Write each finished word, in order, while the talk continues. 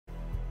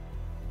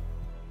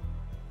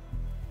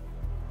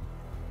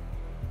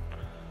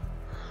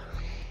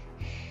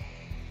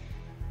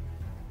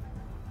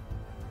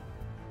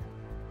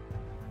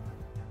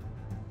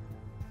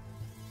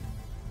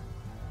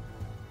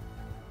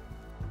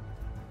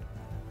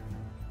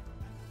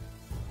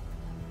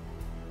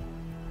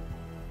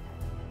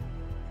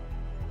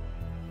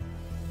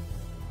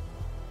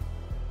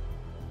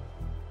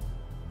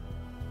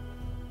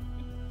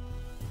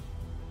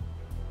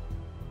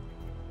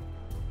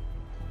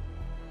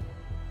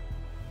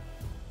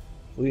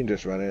We can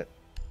just run it,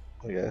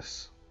 I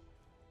guess.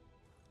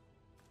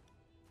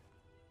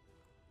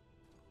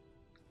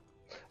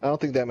 I don't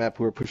think that map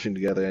we were pushing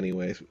together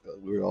anyways.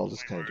 We were all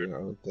just kind of doing our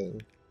own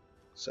thing.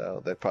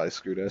 So that probably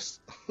screwed us.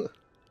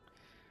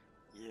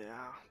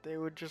 Yeah, they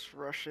would just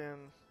rush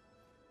in.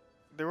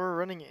 They were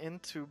running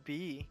into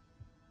B.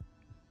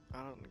 I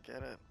don't get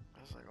it.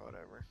 I was like,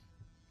 whatever.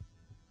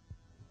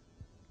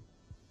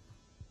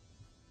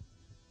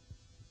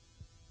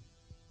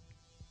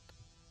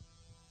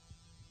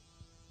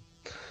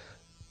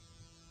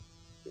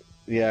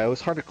 Yeah, it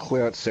was hard to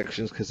clear out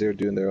sections because they were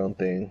doing their own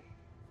thing.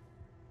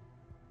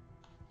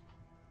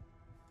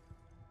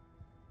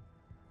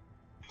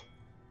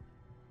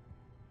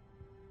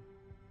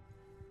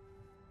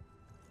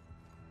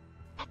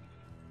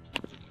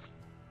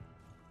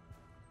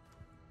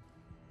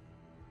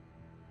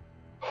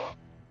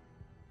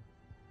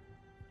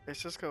 Hey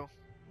Cisco,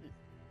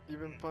 you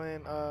been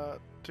playing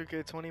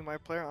 2K20 My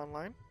Player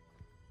online?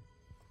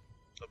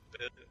 A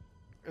bit.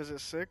 Is it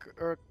sick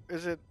or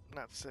is it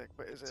not sick?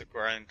 But is It's it? a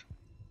grind.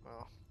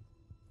 Oh,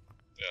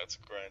 Yeah, it's a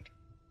grind.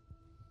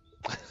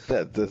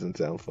 That doesn't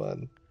sound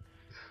fun.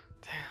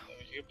 damn. I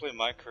mean, you can play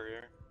my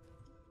career.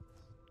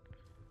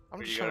 I'm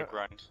But just you trying gotta to.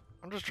 grind.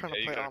 I'm just trying Yeah,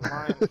 to you play gotta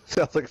online.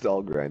 Sounds like it's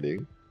all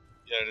grinding.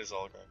 Yeah, it is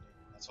all grinding.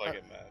 That's why I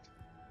get mad.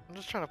 I'm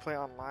just trying to play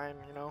online,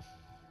 you know.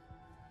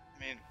 I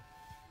mean,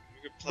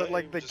 we could play. But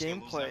like we're the just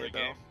gonna lose gameplay every though,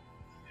 game.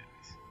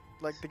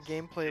 like the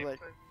gameplay,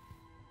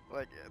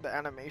 like the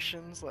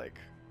animations, like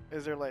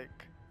is there like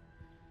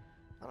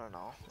I don't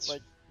know,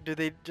 like do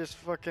they just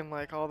fucking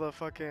like all the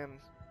fucking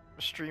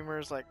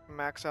streamers like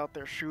max out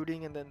their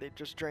shooting and then they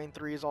just drain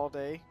threes all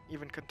day,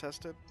 even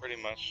contested?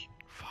 Pretty much.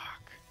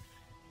 Fuck.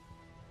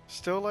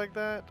 Still like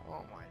that?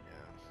 Oh my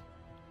god.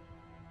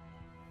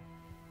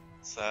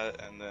 It's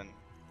that, and then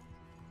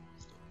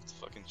it's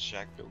fucking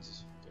Shack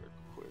builds that are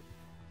quick.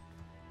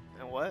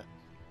 And what?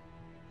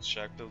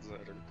 Shack builds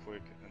that are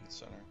quick in the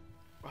center.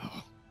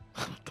 Oh,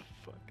 what the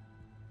fuck?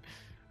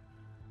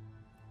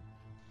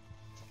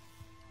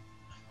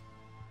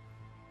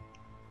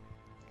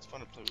 It's fun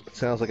to play with. It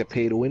sounds like a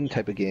pay-to-win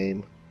type of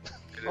game.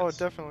 Oh, is, it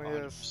definitely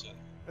is. 100%.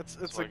 It's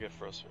That's why I get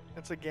frustrated.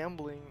 it's a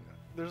gambling.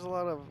 There's a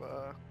lot of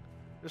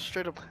just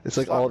straight up. It's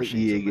like slot all the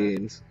machines EA in there.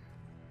 games.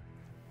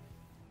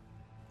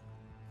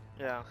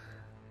 Yeah.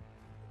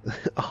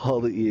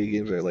 All the EA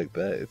games are like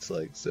that. It's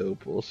like so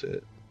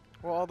bullshit.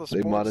 Well, all the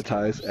They sports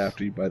monetize games.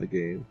 after you buy the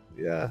game.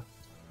 Yeah.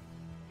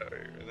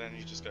 And then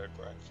you just gotta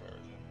grind for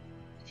everything.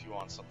 If you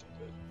want something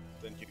good,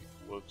 then you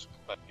will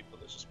find people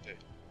that just pay.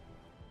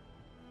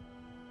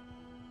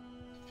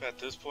 At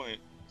this point,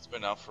 it's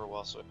been out for a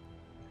while, so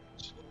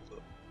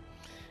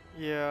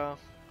Yeah.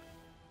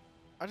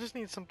 I just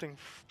need something.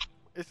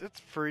 It's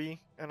free,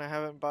 and I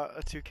haven't bought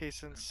a 2K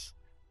since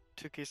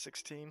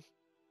 2K16,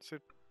 so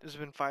it's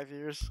been 5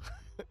 years.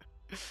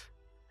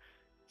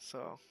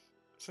 So,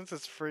 since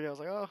it's free, I was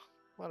like, oh,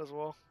 might as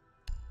well.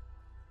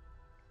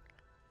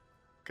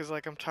 Cause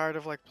like I'm tired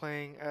of like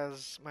playing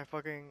as my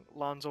fucking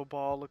Lonzo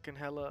Ball looking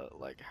hella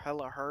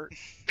hurt.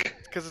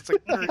 Cause it's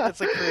like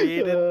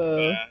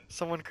created.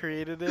 Someone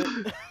created it.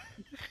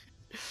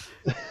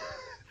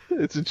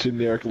 It's a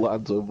generic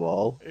Lonzo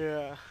Ball.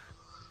 Yeah.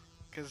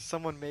 Cause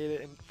someone made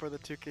it for the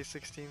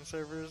 2K16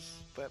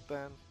 servers, but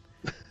then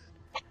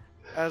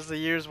as the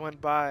years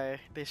went by,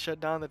 they shut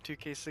down the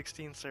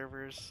 2K16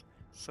 servers.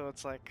 So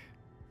it's like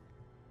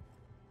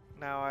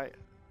now I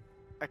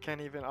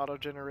can't even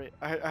auto-generate.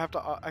 I have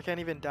to. I can't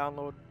even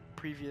download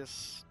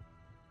previous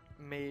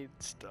made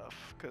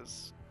stuff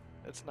because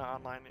it's not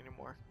online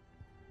anymore.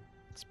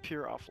 It's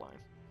pure offline.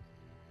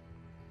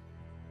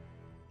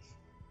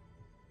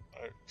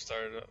 I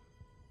started up.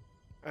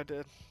 I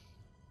did.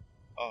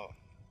 Oh.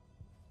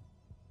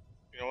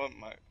 You know what?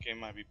 My game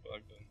might be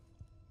bugged then.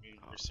 Let me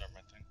restart my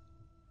thing.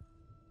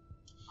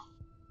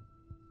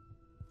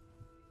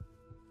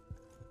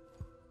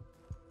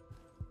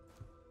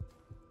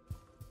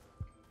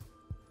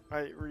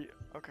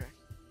 Okay.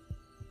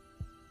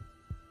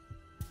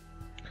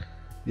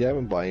 Yeah, I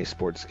haven't bought any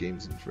sports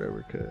games in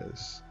forever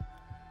because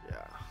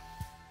Yeah.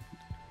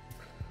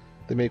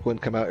 they make one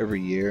come out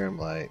every year. I'm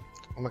like,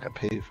 I'm not gonna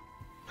pay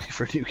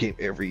for a new game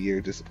every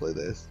year just to play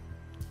this.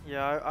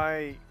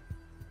 Yeah,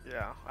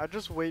 yeah, I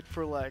just wait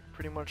for like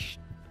pretty much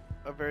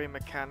a very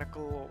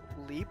mechanical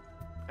leap,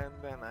 and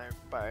then I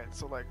buy it.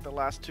 So like the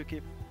last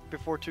 2K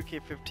before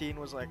 2K15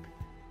 was like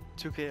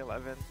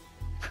 2K11,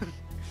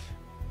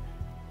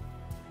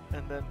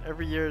 and then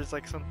every year is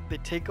like they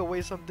take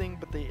away something,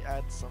 but they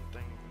add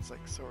something. It's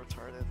like so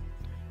retarded.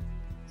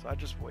 So I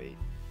just wait.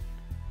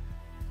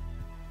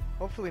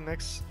 Hopefully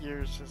next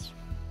year's is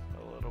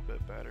a little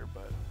bit better,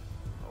 but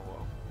oh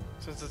well,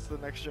 since it's the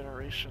next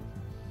generation.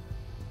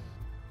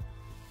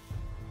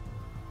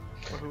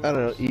 I don't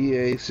know.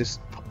 EA's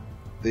just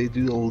they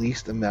do the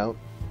least amount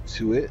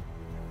to it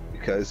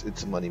because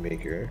it's a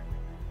moneymaker.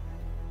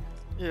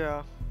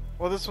 Yeah.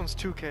 Well, this one's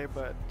 2K,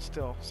 but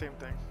still, same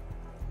thing.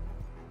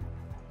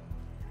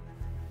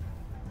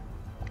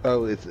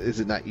 Oh, is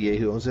it not EA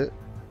who owns it?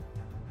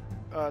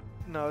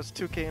 No, it's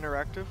 2K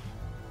Interactive.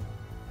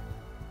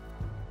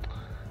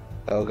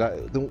 Oh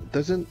god,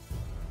 doesn't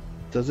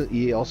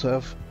EA also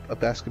have a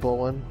basketball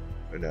one?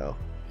 Or no?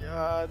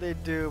 Yeah, they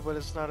do, but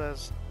it's not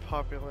as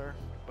popular.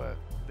 But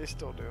they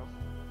still do.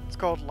 It's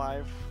called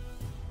Live.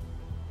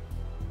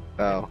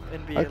 Oh,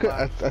 NBA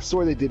Live. I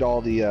swear they did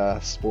all the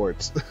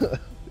sports.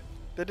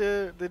 They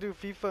do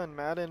FIFA and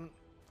Madden,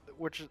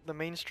 which is the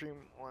mainstream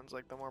ones,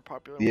 like the more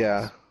popular Yeah.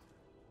 ones.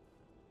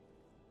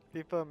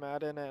 FIFA,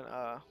 Madden, and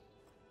I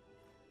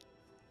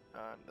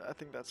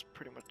think that's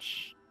pretty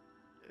much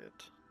it.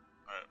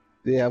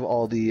 They have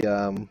all the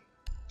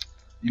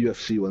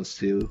UFC ones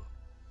too.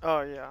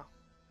 Oh yeah.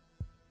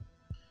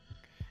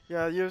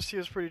 Yeah, UFC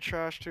was pretty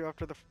trash too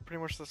after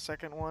pretty much the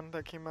second one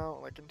that came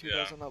out, like in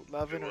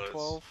 2011 or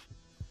 12.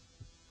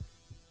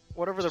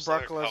 Whatever Just the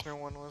Brock like Lesnar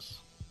one was.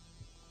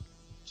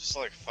 Just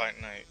like Fight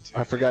Night, too.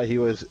 I forgot he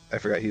was in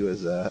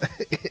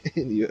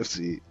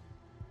UFC.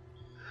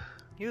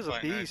 He was a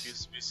Fight Night beast.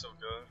 used to be so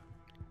good.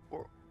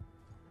 Or-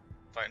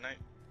 Fight Night?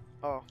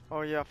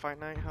 Oh yeah, Fight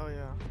Night, hell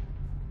yeah.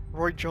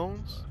 Roy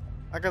Jones?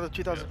 I got the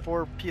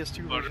 2004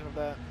 PS2 version of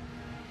that.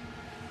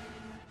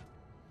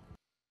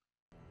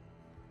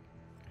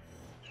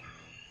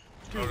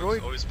 Dude, Roy...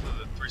 always play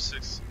the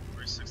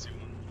 361.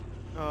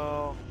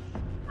 Oh.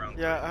 Round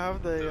Yeah, three. I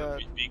have the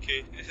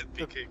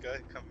BK guy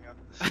coming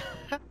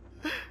out.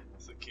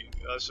 It's a cute.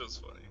 That show's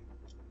funny.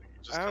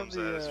 He just I have comes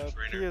out as a the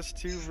trainer.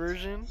 PS2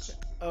 version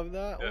of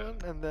that Yeah. one,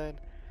 and then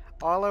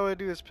all I would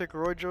do is pick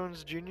Roy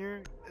Jones Jr.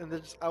 and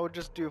then I would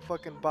just do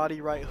fucking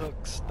body right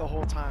hooks the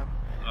whole time.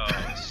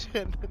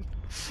 And then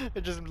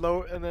it just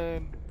low, and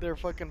then their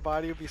fucking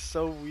body would be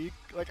so weak.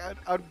 Like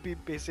I'd be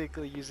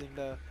basically using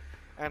the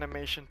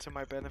animation to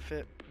my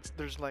benefit.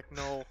 There's like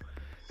no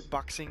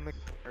boxing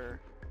or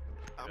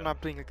I'm not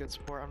being a good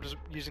sport. I'm just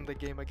using the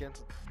game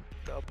against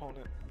the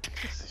opponent.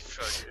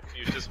 If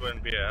you just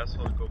wouldn't be an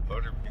asshole, go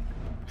Butterbean.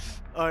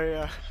 Oh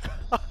yeah,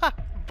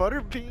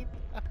 Butterbean.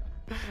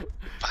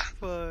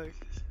 Fuck.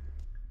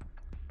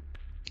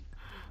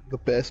 The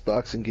best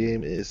boxing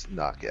game is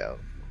Knockout,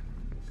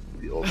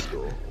 the old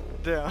school.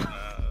 Damn.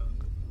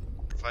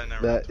 Fight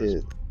Night That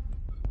Round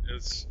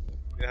is.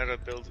 It had to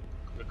build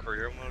the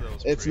career mode. That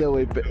was It's pretty no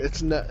way. good.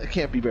 It's not. It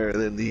can't be better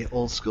than the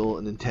old school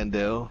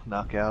Nintendo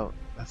Knockout.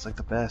 That's like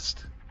the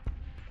best.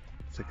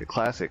 It's like a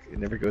classic. It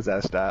never goes out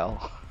of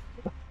style.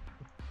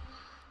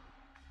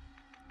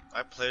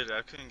 I played it.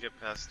 I couldn't get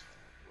past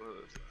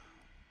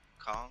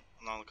Kong.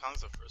 No,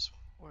 Kong's the first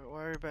one. Wait,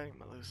 why are you banning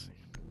Malusi?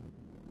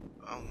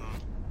 I don't know.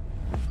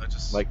 I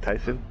just Mike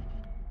Tyson.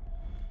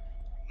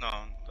 No,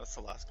 that's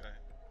the last guy.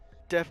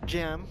 Def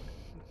Jam.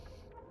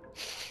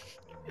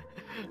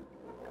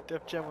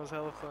 Def Jam was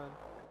hella fun.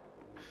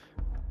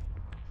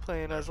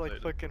 Playing as like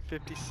played fucking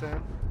 50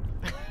 Cent.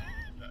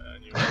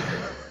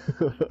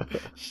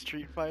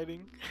 Street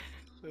fighting.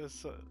 It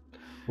was,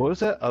 What was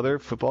that other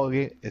football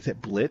game? Is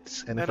it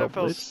Blitz? NFL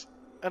Blitz?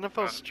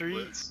 NFL Street,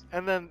 Blitz.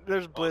 and then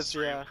there's Blitz,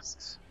 Street yeah.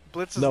 was-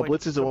 Blitz is No, like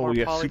Blitz is the one more where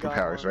you have polygon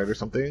superpowers, ones. right, or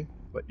something?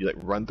 But you like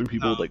run through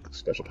people No. with like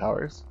special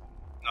powers.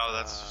 No,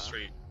 that's Uh,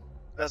 Street.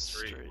 That's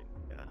Street. Street,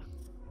 yeah.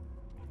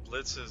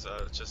 Blitz is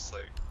just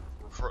like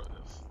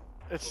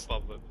It's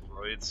football with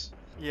roids.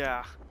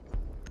 yeah.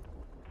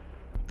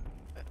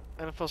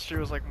 NFL Street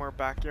was like more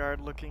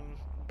backyard looking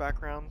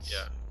backgrounds.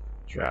 Yeah.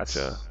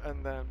 Gotcha.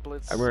 And then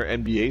Blitz. I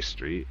remember NBA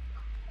Street.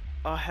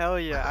 Oh hell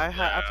yeah!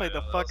 I played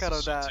the Yeah, fuck that out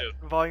was of that. shit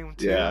Volume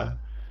 2. Yeah.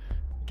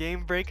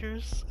 Game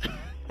Breakers.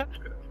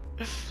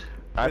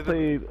 I With-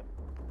 played.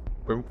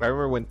 I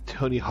remember when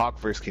Tony Hawk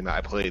first came out.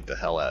 I played the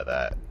hell out of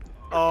that.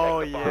 Oh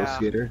Pro yeah.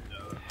 Skater.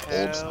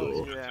 Hell Old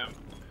school. Yeah.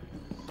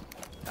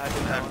 I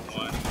did that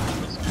one.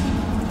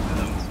 One.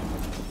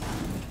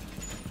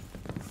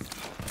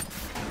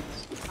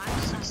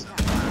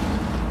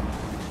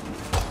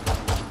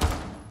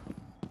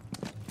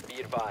 Be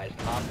advised,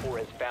 Op 4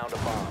 has found a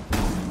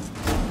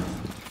bomb.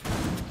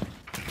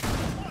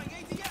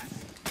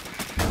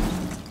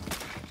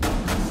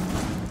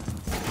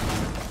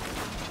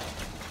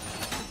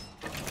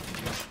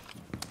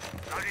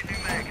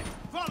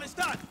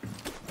 Start.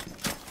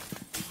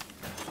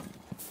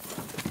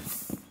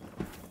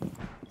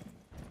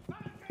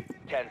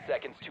 10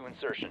 seconds to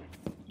insertion.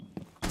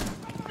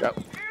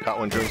 Got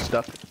one drone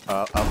stuck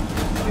up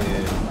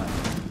in.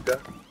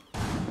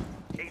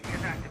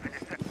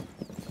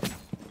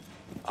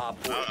 Op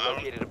 4 I has don't-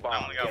 located a I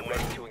bomb. only got Get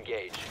ready one. to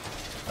engage.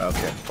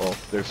 Okay. Well,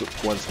 there's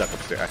one stuck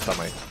upstairs. I saw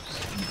my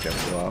jump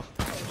go off.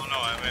 Oh no,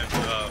 I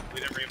meant we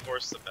didn't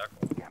reinforce the back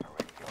wall.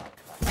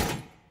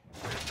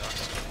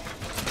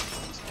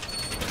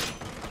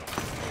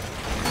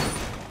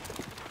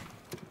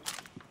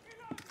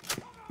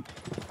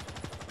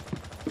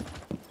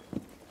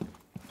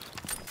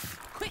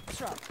 Quick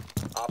truck.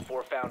 Op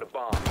 4 found a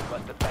bomb. You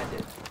must defend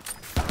it.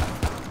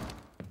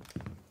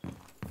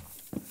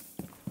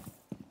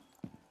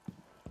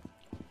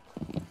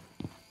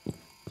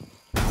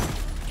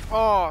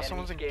 Oh, Enemy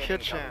someone's in scan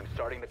kitchen. incoming,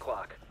 starting the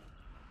clock.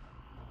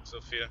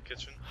 Sophia,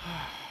 kitchen.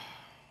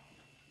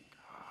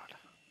 God.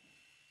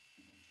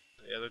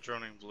 Yeah, they're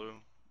droning blue.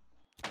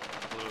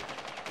 Blue.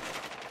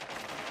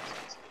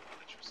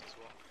 Interest as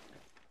well.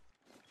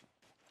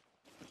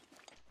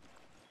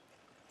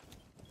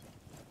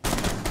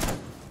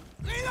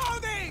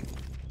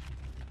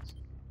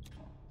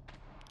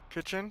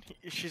 Kitchen.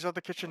 She's at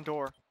the kitchen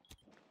door.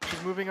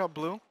 She's moving up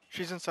blue.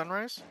 She's in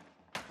sunrise.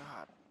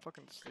 God,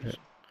 fucking station.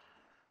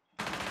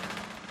 Loading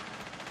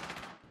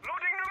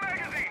new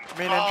magazine.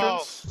 Main Oh,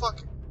 entrance. fuck.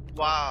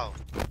 Wow.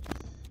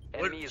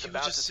 Enemy is He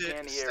about to was just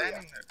scan the standing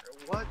area.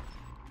 there. What?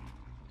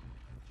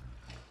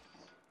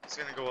 It's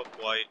gonna go up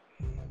white.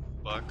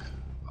 Buck.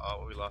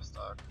 Oh, we lost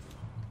dog.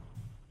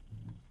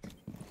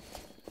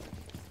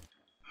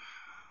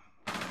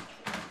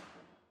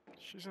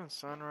 She's in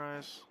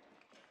sunrise.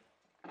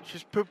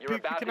 She's You're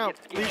about peeking to out.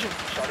 get scanned. Legion.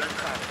 Starting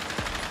timer.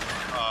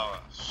 Oh,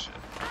 shit.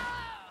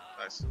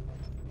 Nice.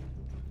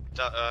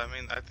 I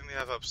mean, I think they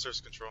have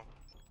upstairs control.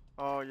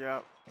 Oh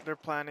yeah, they're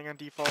planning on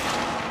default.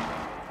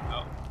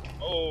 Oh.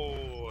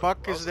 Oh.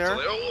 Buck that is was a there.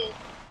 delay. Oh,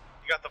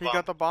 he got the He bomb.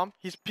 got the bomb.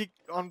 He's peeked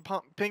on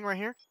ping right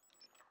here.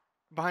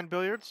 Behind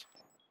billiards.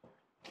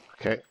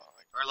 Okay.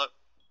 Alright, look.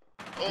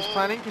 Oh. He's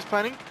planning. He's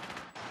planning.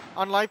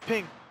 On live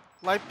ping.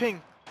 Live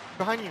ping.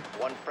 Behind you.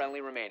 One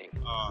friendly remaining.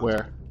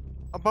 Where?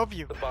 Above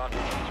you. The bomb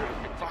diffuser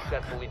has been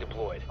successfully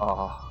deployed.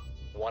 Oh.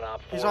 One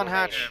op 4 He's on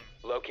hatch. remaining.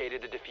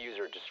 Located the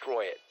diffuser.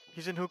 Destroy it.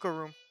 He's in hookah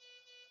room.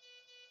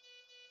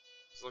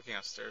 He's looking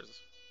upstairs.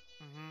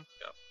 Mm-hmm.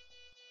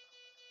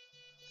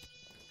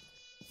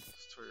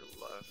 It's to your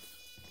left.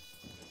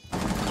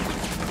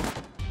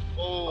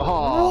 Oh.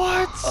 Oh.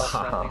 What?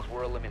 All friendlies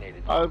were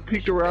eliminated. I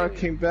peeked around,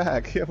 Failure. came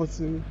back. Yeah, what's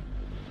in?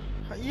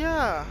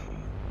 Yeah.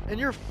 And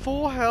you're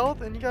full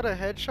health and you got a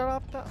headshot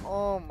off that?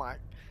 Oh my.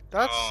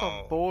 That's some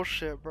Oh.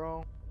 bullshit,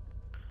 bro.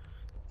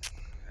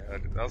 Yeah,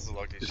 that was a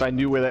lucky If shot. I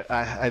knew where that,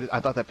 I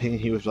thought that ping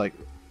he was like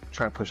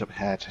trying to push up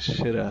hatch. I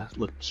should have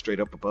looked straight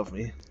up above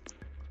me.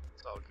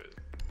 It's all good.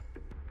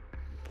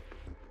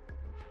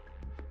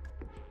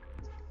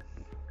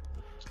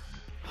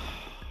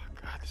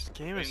 God, this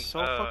game I is mean,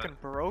 so fucking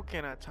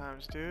broken at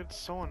times, dude. It's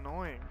so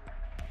annoying.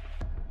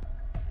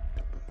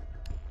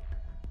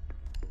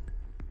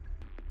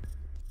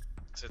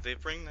 Did they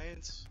bring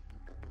nades?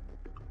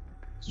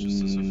 It's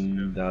just a Sophia.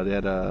 No, they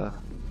had a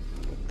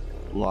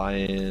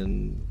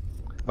lion.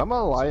 If I'm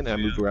on a lion and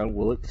I moved around,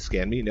 will it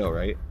scan me? No,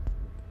 right?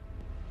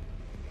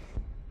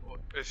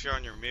 If you're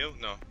on your mute,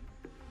 no.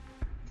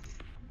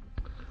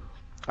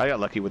 I got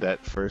lucky with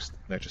that first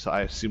nitro, so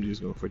I assumed he was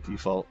going for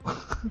default.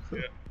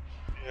 Yeah,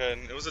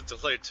 and it was a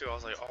delay too. I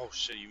was like, oh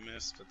shit, you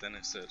missed. But then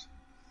it said,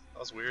 that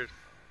was weird.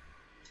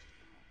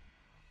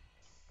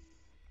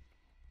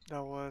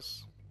 That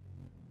was.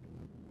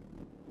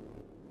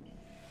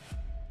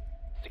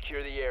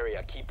 Secure the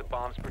area. Keep the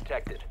bombs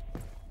protected.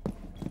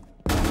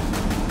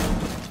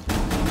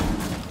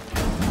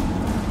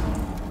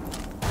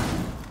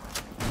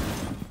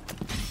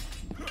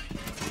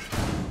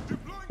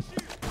 Deploying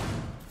shield.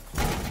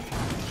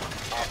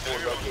 Op 4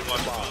 located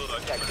the bomb.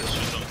 Protect it.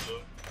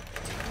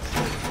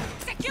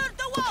 Secure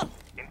the wall.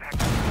 Impact.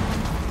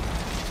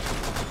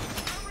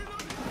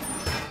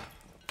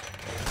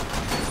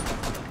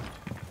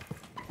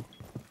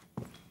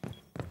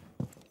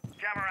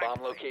 Camera.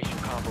 Bomb location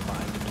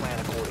compromised. Plan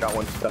accordingly. Got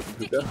one stuck in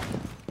hookah.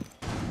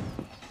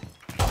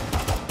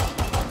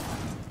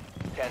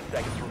 10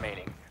 seconds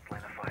remaining.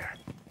 Line of fire.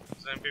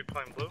 Is anybody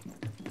playing blue?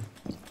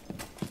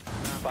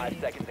 5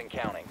 seconds and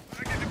counting.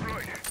 Target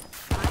deployed.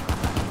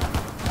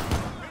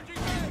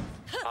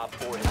 Op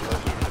 4 has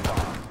located the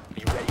bomb.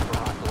 Be ready for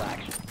hostile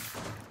action.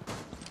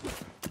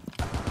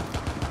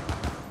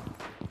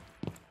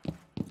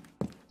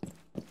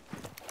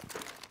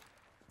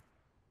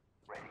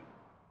 Ready.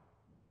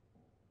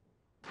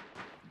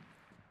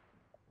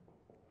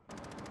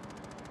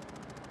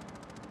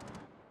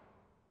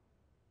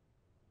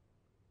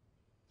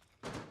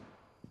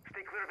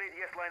 Stay clear of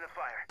ADS line of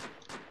fire.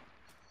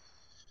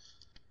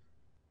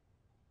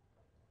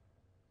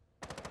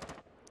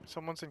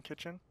 Someone's in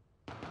kitchen.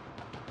 Loading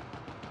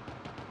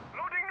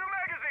new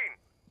magazine.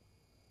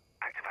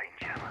 Activating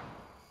jammer.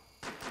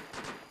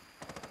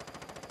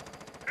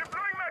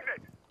 Deploying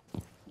magnet.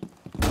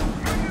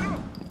 Bring it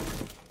up.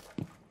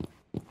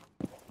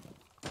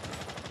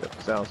 Yep,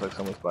 sounds like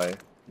someone's by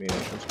main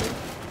entrance gate.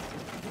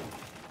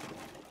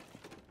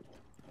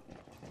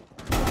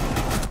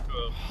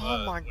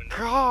 Oh my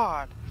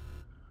god!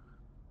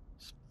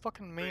 This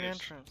fucking main Please.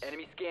 entrance.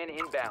 Enemy scan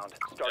inbound.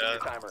 Starting Yeah,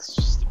 your timer. it's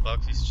just the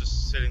Buck. He's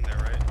just sitting there,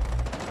 right?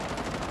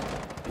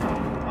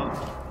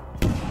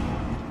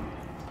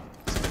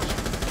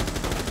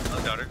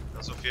 Oh, got her.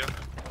 That's Sophia.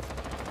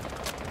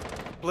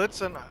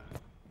 Blitz in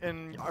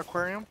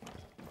aquarium.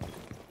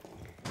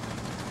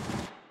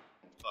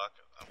 Fuck.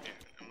 I'm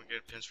gonna get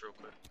a pinch real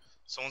quick.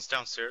 Someone's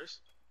downstairs.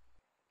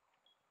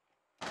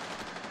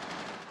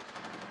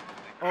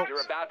 Oh,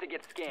 You're about to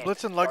get scanned.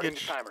 Blitz and Starting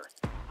luggage. your timer.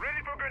 Ready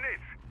for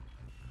grenades.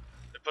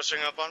 They're pushing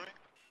up on me.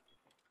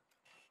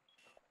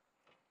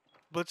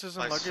 Blitz is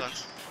in Nice, luggage.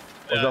 son.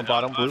 Was on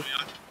bottom, blue? Yeah.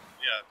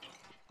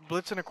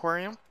 Blitz in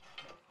aquarium.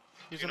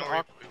 He's You in know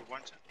where aqu we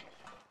went?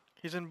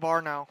 He's in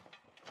bar now.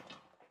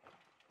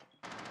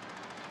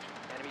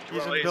 Enemy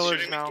He's drone in in village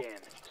shooting now. Scan.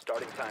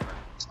 Starting timer.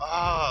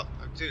 Ah,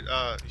 dude.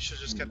 You should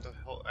just kept the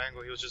whole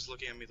angle. He was just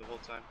looking at me the whole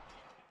time.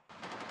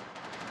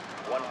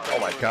 One Oh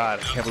my god,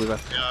 I can't believe I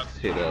Yeah.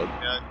 hit a.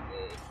 Yeah.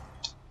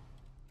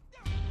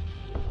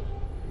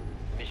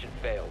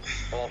 failed.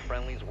 All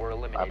friendlies were I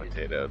eliminated.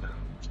 potatoed.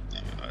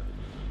 I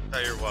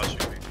thought you were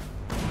watching me.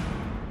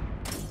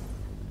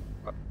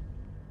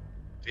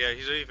 Yeah,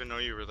 he didn't even know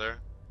you were there.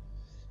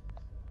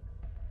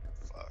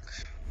 Fuck.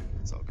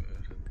 It's all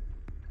good.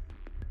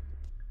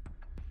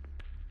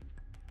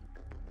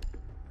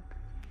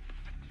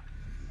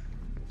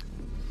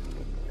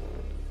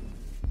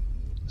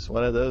 It's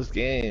one of those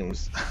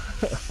games.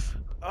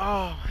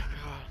 Oh my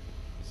god.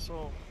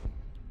 So.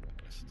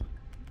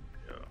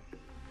 Yo.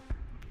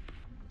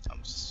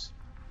 I'm just.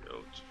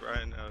 Yo,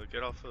 Ryan,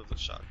 get off of the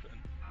shotgun.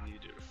 I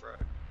need you to frag.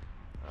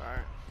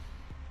 Alright.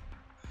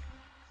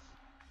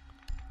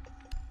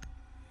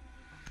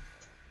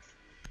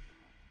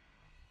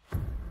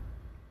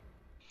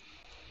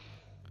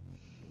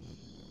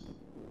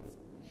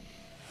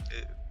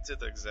 It did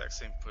the exact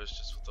same push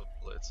just with the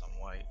blitz on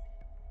white.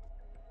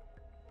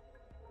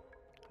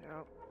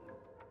 Yep.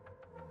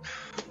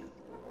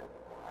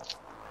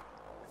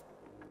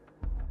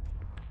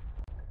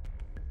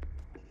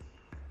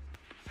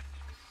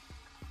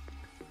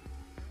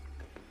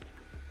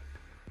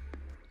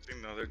 I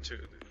think the other two,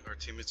 our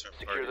teammates are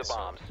Secure the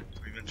bombs.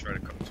 So we even try to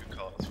come two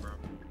calls for him.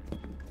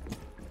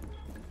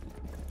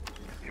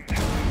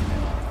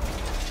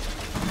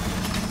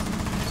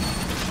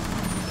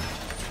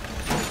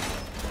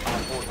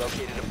 Op 4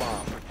 located a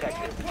bomb.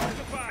 Protect it.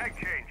 Mag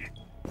change.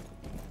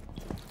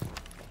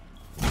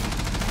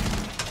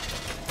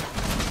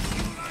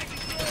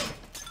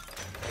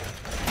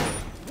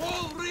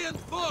 Wall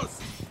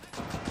reinforced!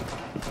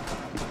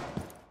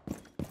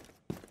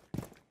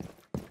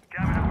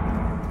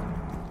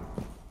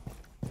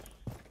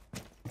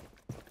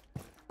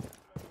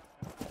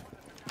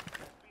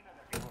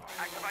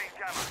 Activating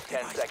jammer.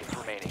 10 seconds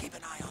remaining. Keep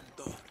an eye on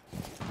door.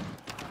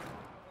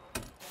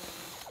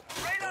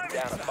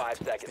 Down to 5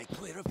 Stay seconds.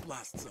 clear of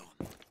blast zone.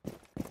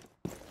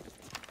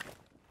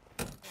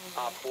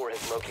 Op 4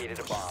 has located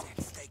a bomb.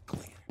 Stay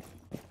clear.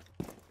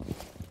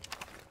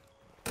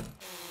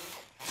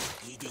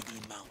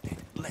 EDD mounted.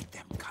 Let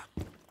them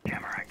come.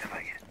 Jammer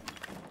activated.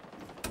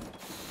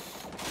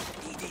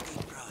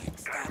 EDD prime.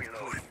 Stand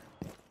reload. clear.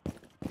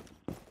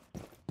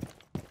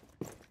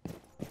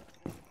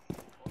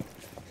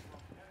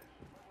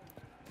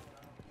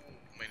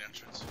 Main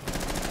entrance.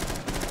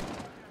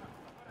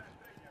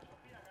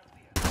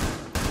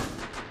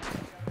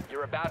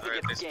 You're about to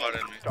Alright, get they the game.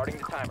 spotted me. Starting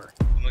the timer.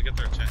 I'm gonna get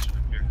their attention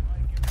up here.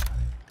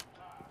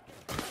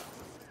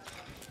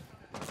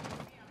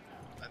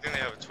 I think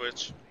they have a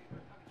Twitch.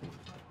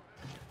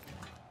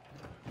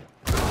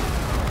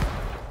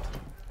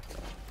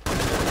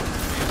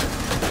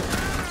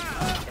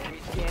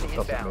 Enemy scan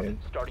Something inbound. made.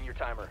 Starting your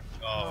timer.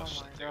 Oh, Oh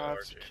shit, my they got god,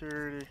 RJ.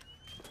 security.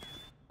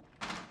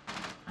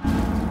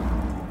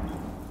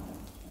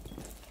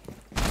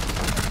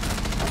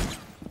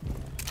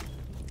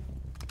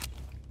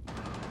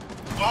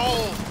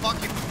 Oh,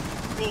 fucking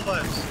cool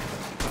vibes.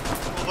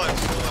 Cool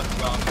vibes, cool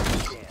vibes. Wow,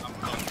 I'm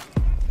done.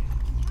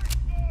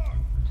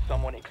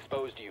 Someone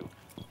exposed you.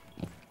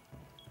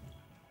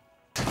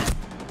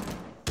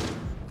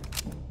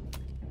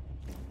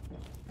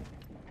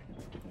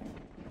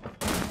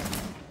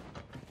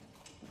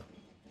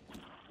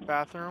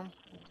 Bathroom.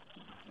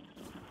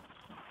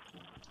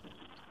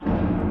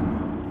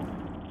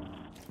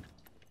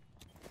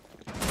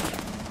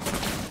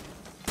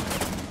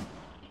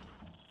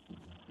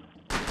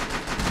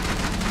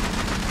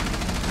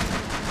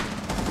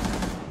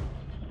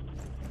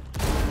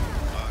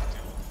 Fuck,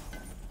 dude.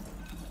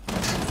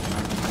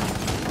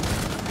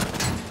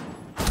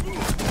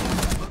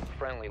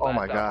 Friendly. Oh last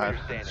my god. operator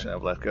standing. Should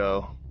have let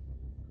go.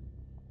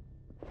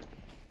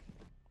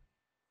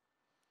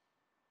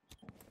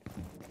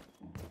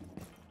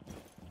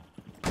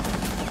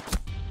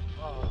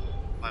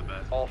 My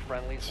bad. All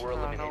friendlies were Oh,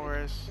 eliminated. no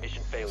worries.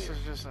 Mission This failure. is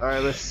just a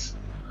Alright, let's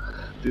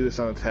do this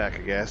on attack,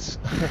 I guess.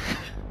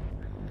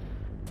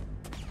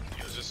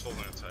 He was just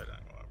holding a tight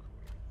angle.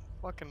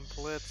 fucking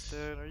blitz,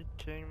 dude. Are you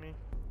kidding me?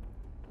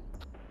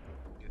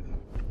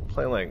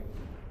 Playing like,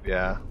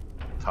 yeah,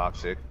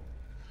 toxic.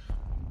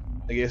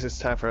 I guess it's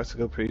time for us to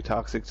go pretty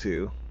toxic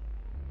too.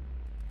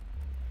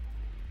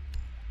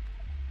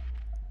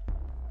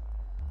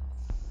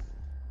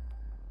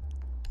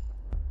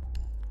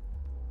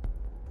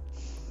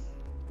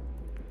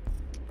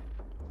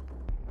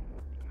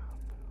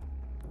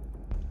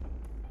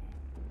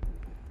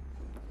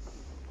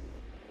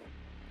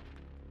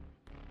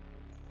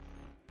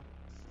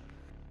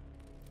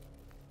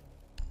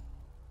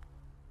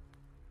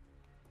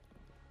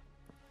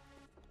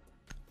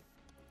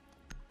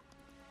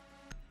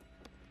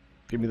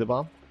 Give me the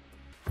bomb.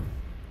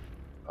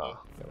 Oh,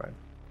 never mind.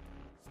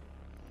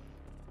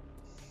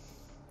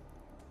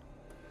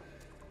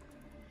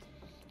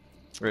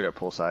 Right at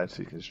pull side,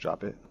 so you can just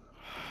drop it.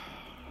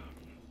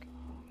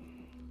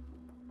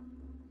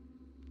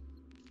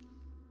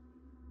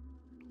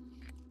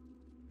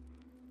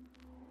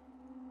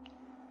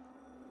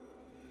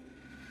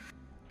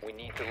 We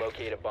need to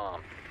locate a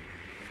bomb.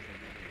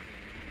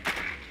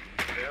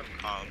 They have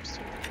comms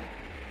too.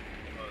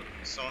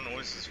 Sound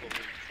noises will be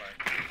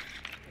fine.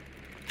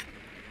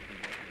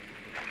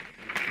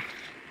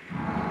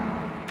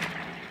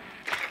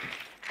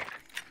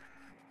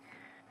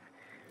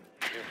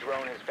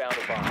 drone has found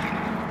a bomb.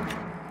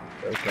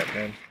 Okay,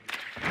 man.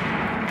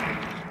 Damn,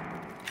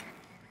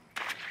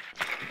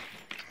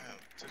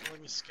 didn't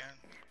let me scan.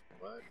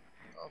 What?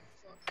 Oh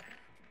fuck.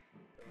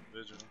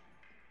 Vigilant.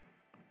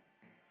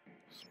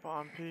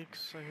 Spawn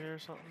peaks, I hear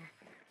something.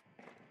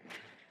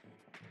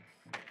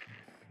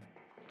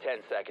 10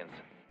 seconds.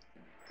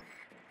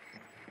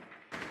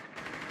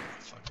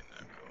 Fucking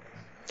echo.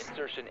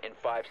 Insertion in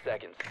 5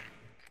 seconds.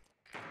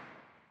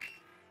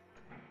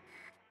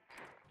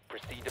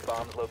 Proceed to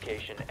bomb's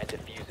location and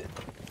defuse it.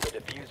 The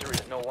diffuser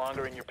is no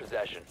longer in your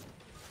possession.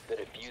 The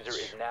diffuser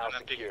is now They're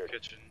not peeking secured.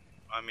 kitchen.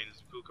 I mean,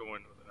 it's hookah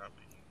window. They're not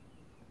peeking.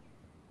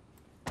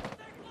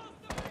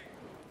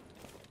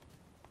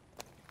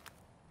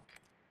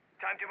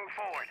 Time to move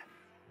forward.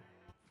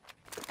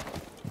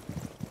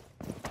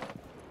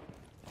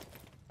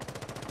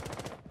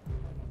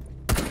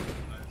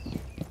 Nice.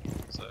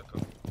 It's echo.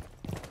 You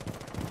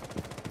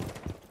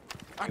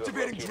have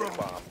Activating located a drone.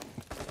 bomb.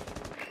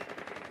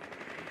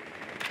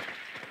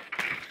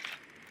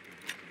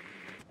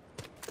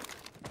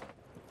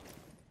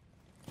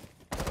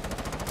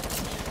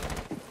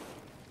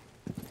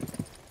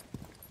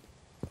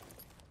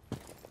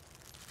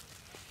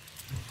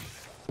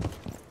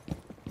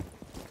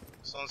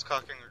 Someone's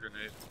cocking a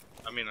grenade.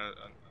 I mean, a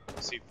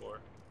C4.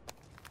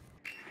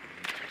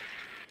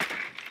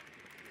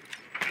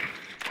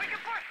 We can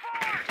push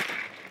forward.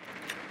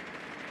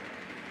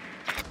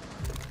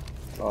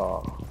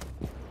 Oh.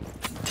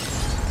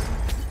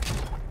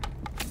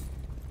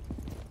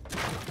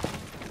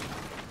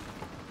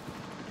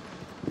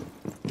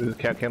 This is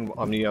cat cam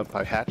on the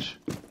hatch.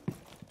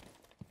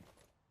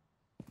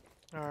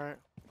 Alright.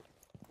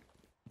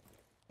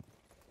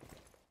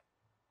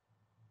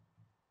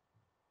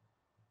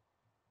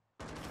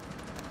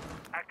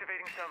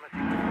 Activating thermos.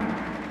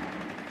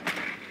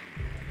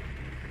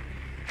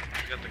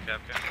 You got the cap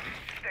cam.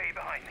 Stay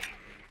behind me.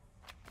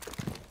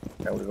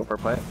 Yeah, we go for a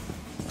plant.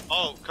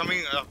 Oh,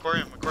 coming,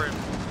 aquarium.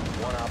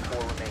 One op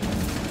 4 remaining.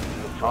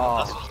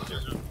 Oh,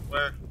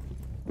 Where?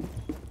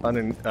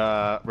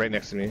 right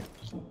next to me.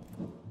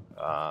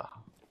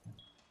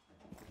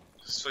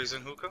 So he's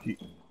in hookah?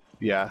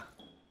 Yeah,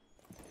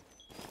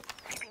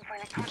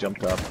 he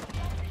jumped up.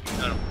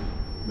 Got him. Op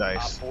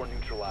Nice. 4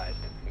 neutralized.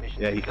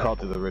 Mission Yeah, he successful. crawled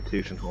through the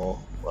rotation hole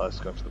while I was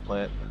going to the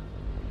plant.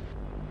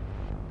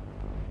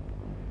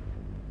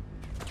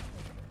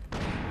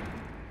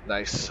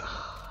 Nice.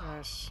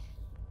 Nice.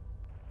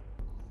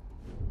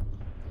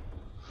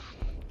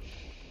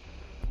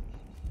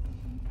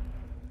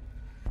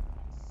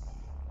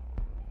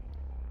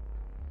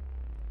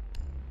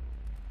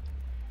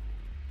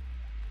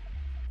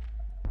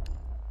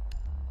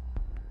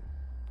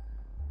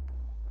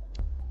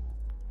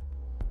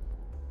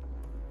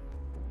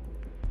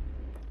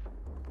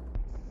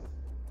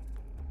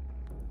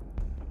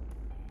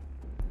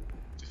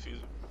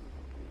 Diffuser.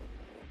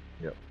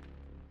 Yep.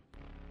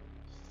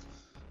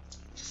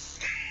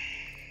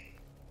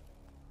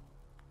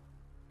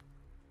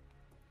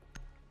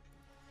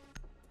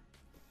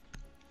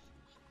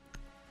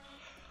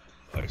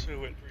 Actually,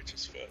 went breach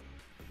is fat.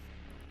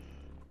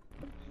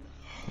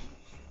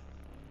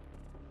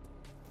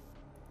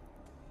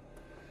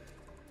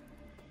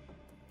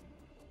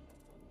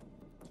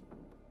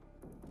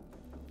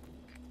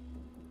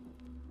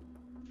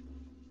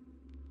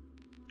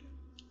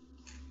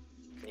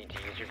 Need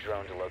to use your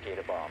drone to locate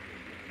a bomb.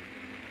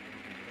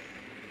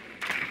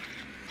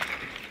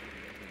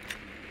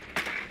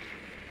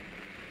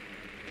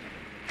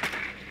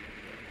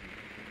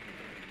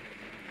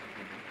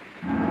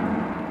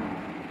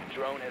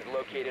 Drone has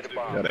located a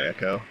bomb. Got an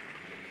echo.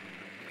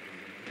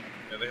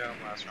 Yeah, they had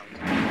him last round.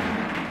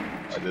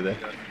 Oh, did they?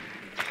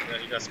 Yeah,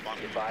 he got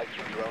spawned. Advise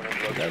your drone has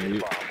Okay, located a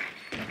mute. bomb.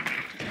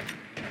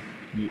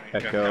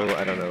 Echo,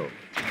 I don't know.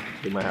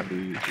 They might have to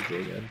use the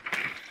drill again.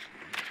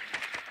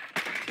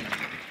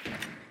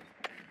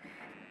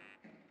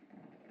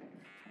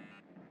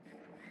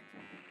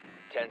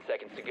 Ten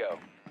seconds to go.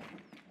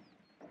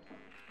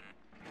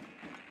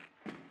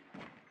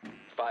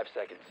 5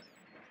 seconds.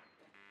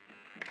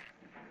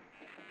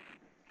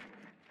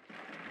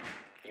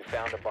 You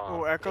found a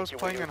bomb. Oh, Echo's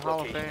Make your way playing to in its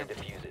Hall of location and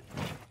Fame. defuse it.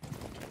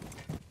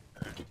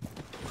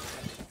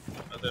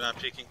 They're not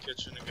peeking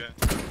kitchen again.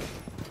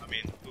 I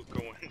mean,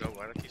 hookah window.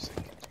 Why do I keep saying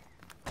kitchen?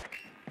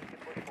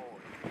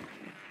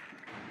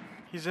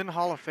 He's in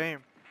Hall of Fame.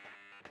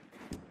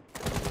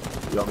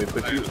 You want me to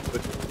put you?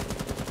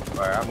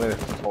 Alright, I'm gonna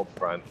hold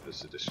front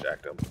just to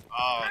distract them.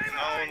 Oh,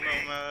 no,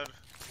 Nomad.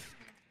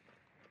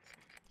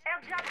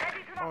 Airdrop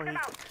ready to knock Oh, them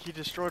out. he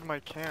destroyed my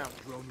cam.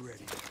 Drone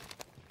ready.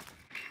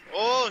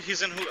 Oh,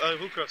 he's in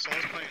hookah.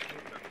 Someone's playing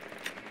hookah.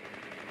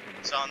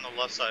 It's on the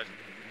left side.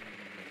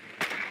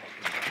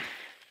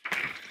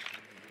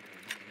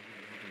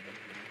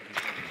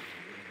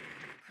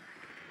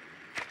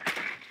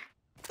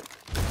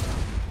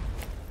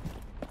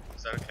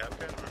 Is that a cap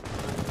cam?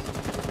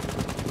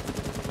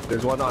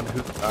 There's one on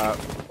who?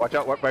 Watch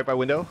out! Right by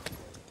window.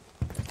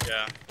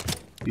 Yeah.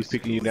 He's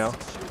picking you now.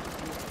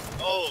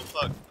 Oh,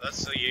 fuck.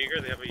 That's a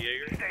Jaeger. They have a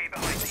Jaeger. Stay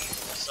behind me.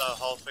 It's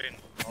Hall of Fame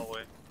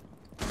hallway.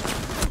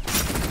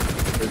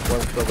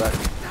 One still back.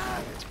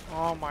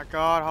 Oh my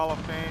god, Hall of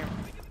Fame.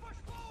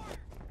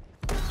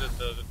 Is it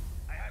the?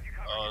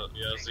 Oh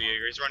yeah, it's the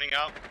Jaeger. He's running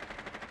out.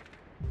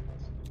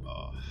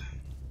 Oh.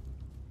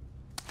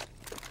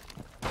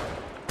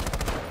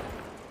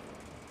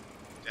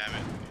 Damn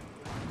it.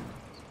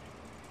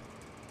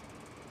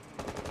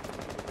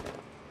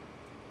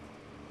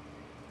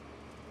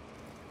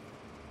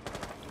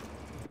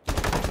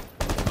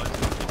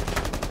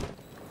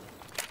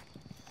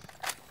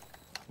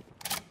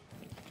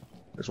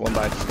 There's one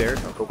by the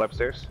stairs. I'll go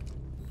upstairs.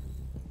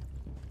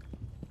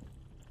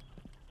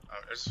 I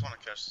just want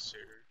to catch the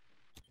Jaeger.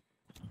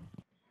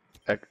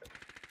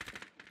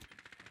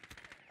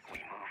 We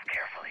move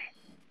carefully.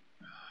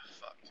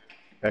 Fuck, dude.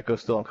 Echo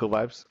still on cool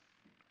vibes.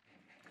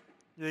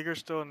 Jaeger's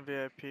still in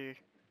VIP.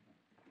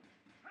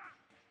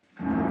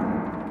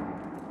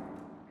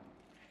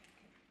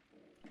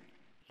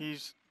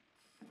 He's.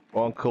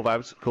 On cool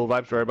vibes. Cool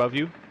vibes right above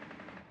you.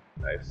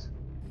 Nice.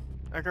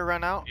 Echo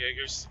ran out.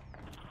 Jaeger's.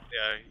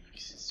 Yeah,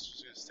 he's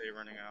just gonna stay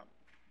running out.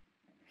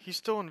 He's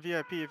still in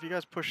VIP. If you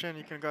guys push in,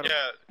 you can go to.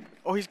 Yeah,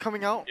 Oh, he's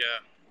coming out.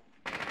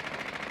 yeah.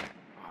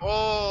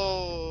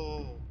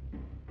 Oh!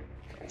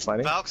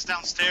 Sliding. Valk's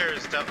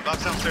downstairs.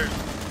 Valk's downstairs.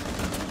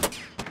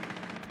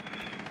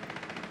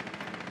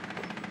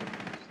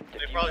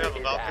 They probably have a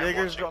Valk.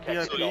 Jaeger's there. VIP.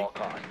 Protected at all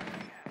costs.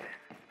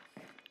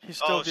 He's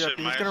still Oh, VIP. shit,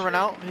 He's minus gonna run three.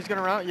 out. He's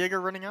gonna run out.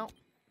 Jaeger running out.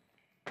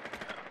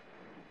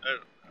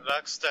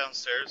 Valk's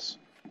downstairs.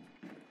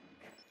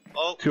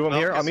 Oh, Two of them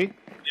Valk here is- on me.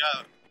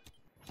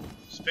 Yeah.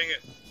 Sping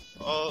it.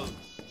 Oh,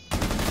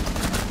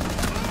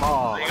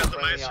 Oh. you got the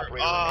friendly Meister.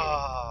 operator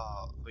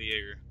Ah, the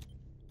Jaeger.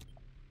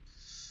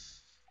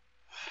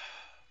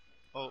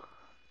 Oh.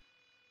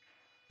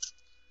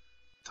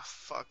 The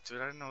fuck,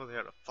 dude? I didn't know they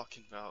had a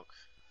fucking Valk.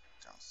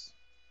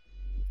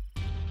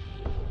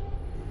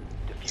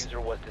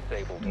 Diffuser was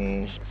disabled.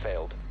 Mm. Mission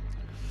failed.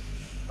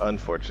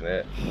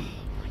 Unfortunate.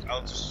 I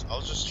was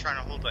just trying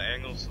to hold the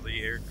angle so the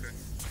Jaeger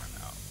couldn't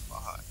run out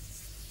behind.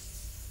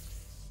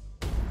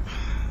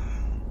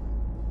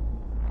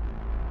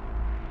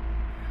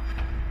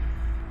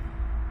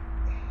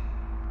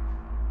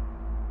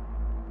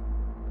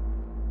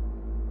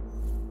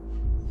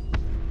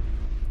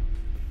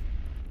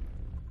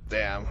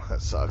 Damn,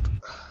 that sucked.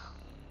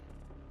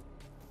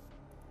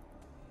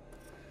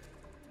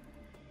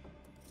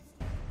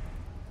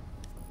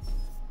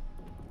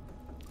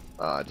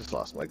 I just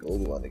lost my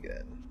gold one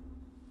again.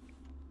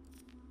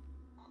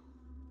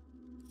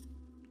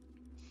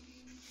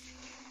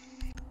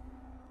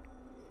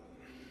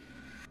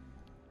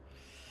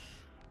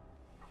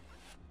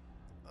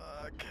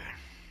 Okay.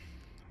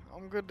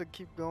 I'm good to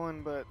keep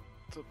going, but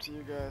it's up to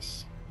you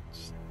guys.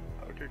 Just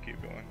I could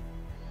keep going.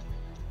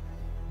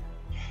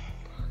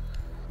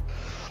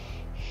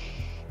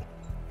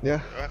 Yeah.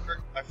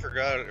 I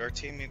forgot our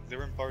team. They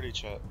were in party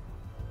chat.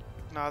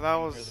 No, that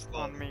Here's was the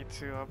on ball. me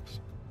too. I was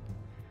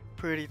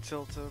pretty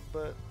tilted,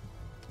 but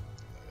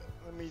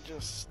let me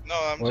just. No,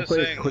 I'm Wanna just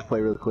play saying. a quick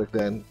play real quick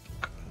then?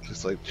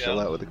 Just like Yeah. chill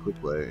out with a quick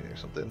play or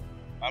something.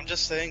 I'm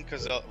just saying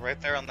because right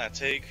there on that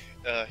take,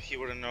 he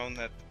would have known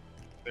that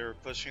they were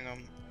pushing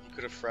him. He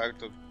could have fragged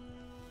the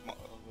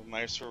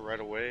Meister right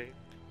away.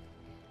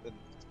 Then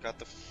got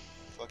the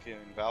fucking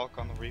Valk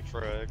on the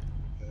refrag.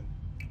 And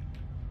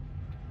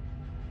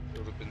it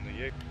would have been the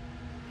Jaeger.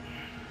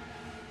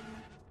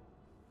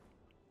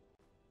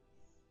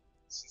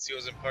 Since he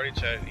was in party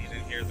chat, he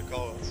didn't hear the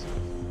calls.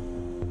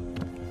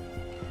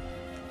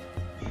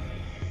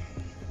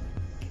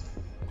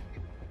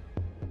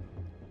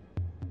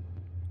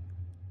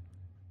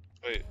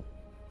 Wait,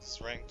 is this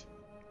ranked?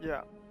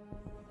 Yeah.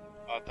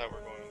 Oh, I thought we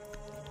were going.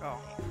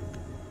 Oh.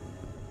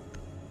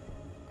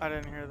 I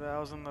didn't hear that. I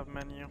was in the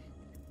menu.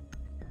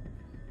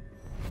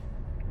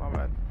 My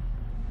bad.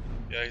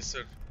 Yeah, he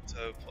said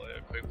to play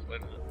a quick play.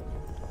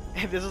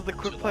 Hey, this is the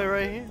quick play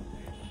right here.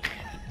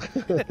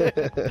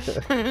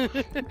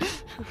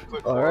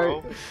 Quick All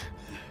right. 4-0.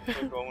 Quick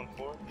 0 and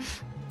 4.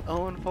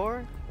 0 and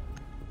 4?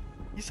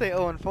 You say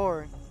 0 and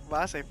 4, but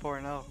I say 4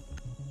 and 0.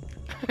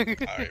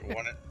 Alright, 1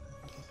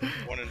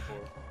 and 4.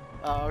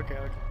 Oh, okay,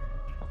 okay.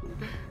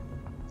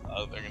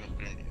 They're gonna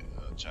bring me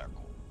a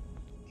jackal.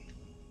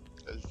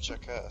 El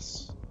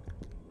Jackass.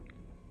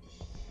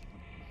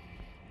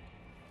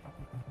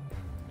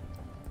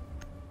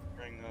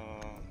 Bring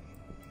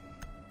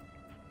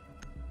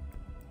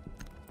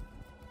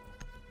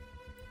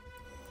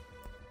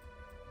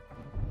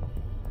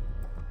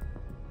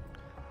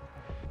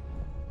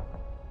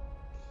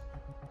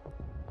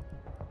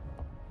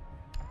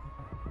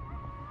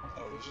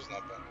oh, this is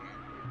not bad.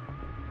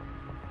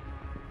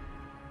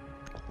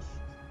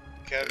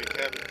 Cabby.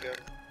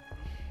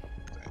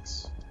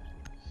 Thanks.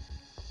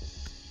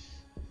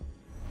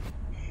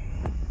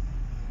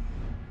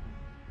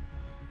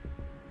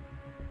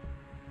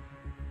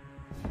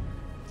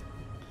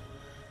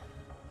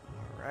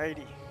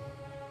 Alrighty.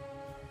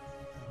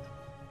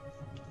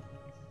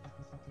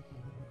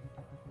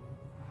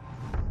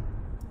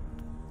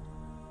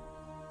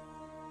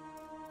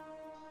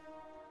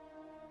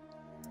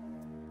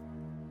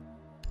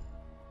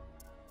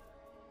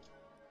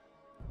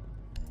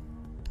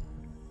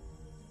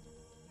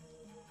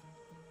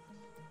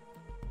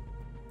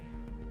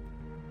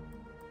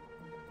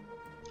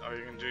 Are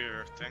you gonna do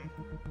your thing?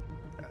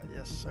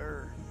 Yes,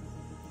 sir.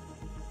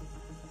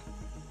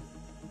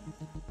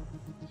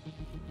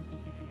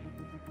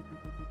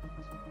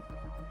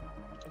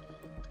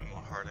 I'm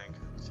on Harding.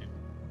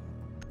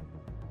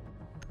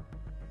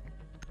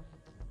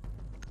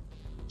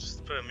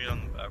 Just put a meat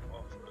on the back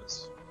wall for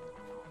us.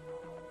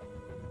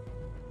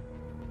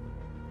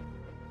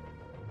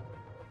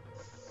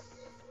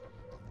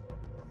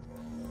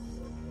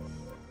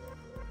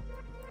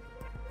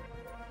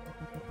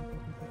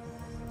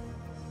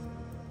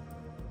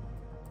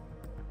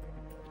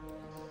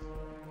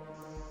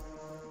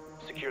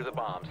 Secure the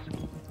bombs.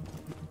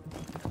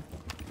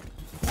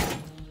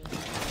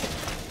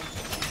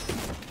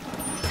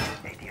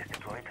 ADS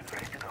deployed and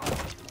ready to go.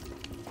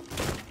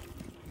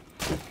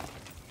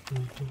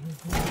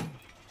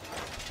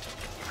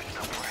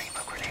 Stop worrying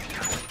about grenades,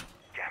 guys.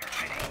 Jammer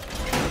ready.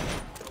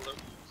 Hello.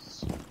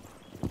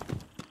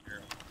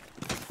 Here.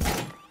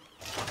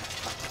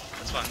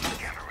 That's fine.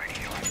 Jammer ready to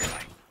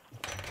activate.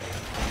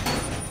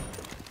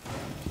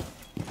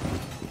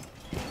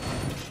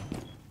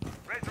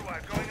 Razor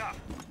wire going up.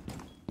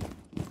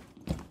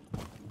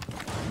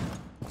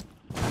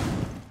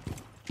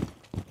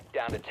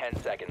 Down to 10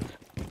 seconds.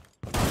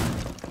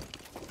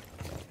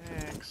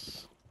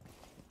 Thanks.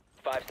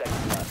 5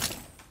 seconds left.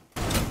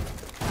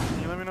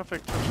 Can you let me know if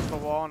it touches the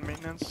wall in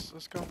maintenance,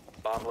 Cisco?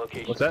 Bomb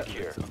location What's that?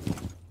 secure. No,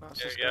 Yeah,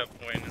 Cisco. yeah,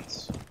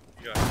 maintenance.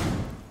 You got it.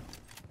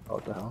 Oh,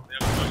 what the hell? They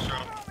have a push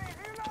drone.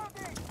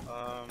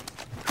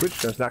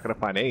 Twitch is not gonna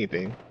find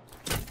anything.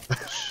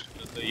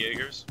 The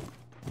Jaegers.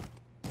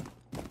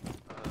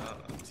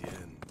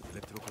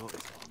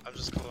 I'm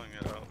just calling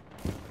it out.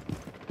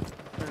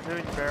 They're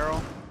hitting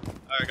barrel.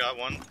 I got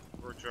one.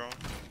 We're drone.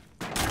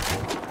 You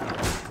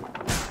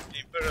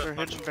put They're a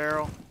bunch hitting of...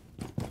 barrel.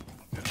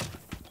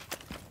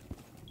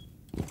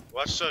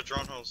 Watch the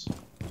drone holes.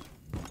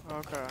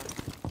 Okay.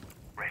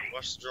 Ready.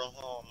 Watch the drone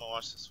hole. I'm gonna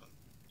watch this one.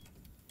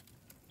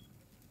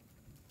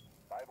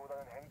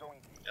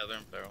 Yeah, they're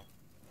in barrel.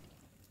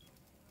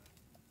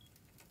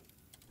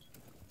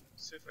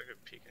 See if I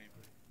could peek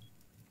anybody.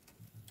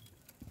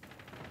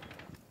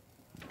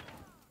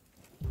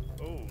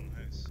 Oh,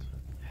 nice.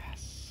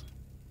 Yes.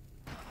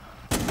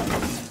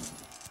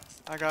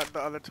 I got the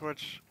other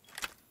Twitch.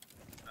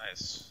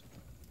 Nice.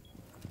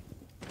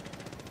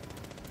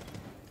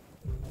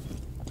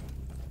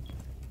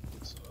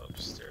 So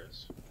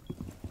upstairs.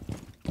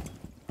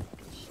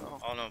 So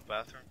Oh no,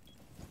 bathroom.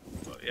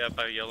 But yeah,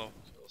 by yellow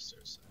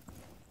stairs.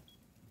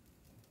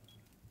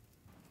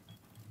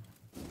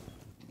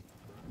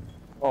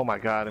 Oh my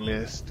god, I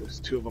missed. There's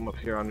two of them up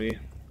here on me.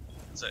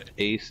 It's a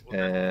Ace well,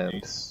 they're and...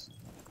 ace.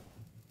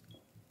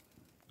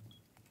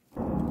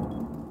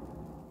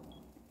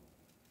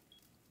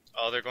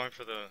 Oh, they're going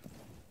for the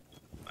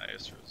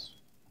maestros.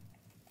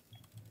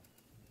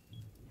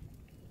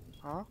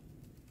 huh?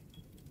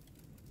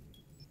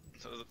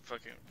 So the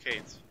fucking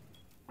Kate.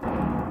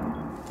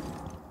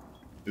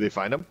 Did they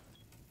find them?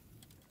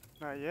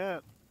 Not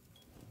yet.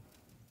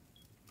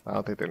 I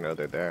don't think they know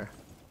they're there.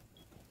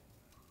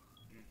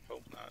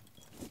 Hope not.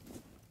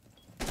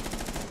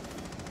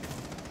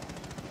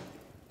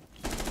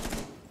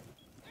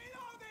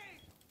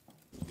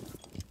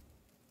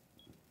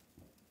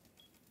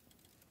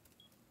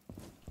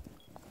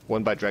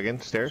 One by Dragon,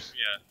 stairs.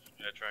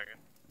 Yeah, dragon.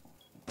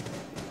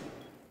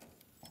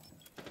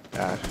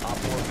 Ash. Op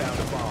 4 found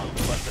a bomb. You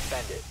must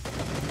defend it.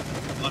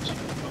 Watch the.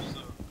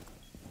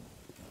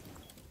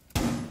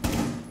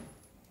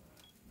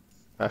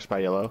 Ash by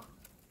yellow.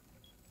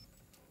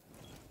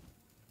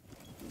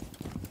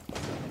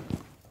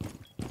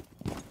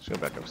 Let's go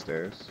back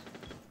upstairs.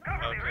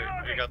 Okay,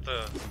 we got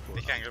the.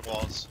 They can't get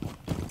walls.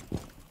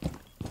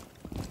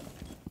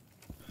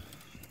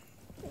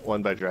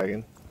 One by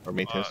Dragon. Or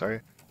maintenance,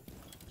 sorry.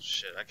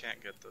 Shit, I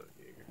can't get the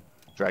Jaeger.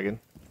 Dragon.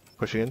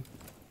 Pushing in.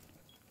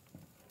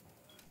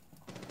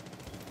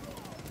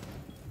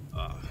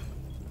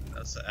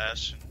 That's the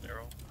Ash and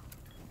Arrow.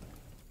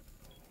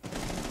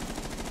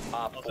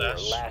 Op Oh, 4,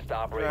 dash. last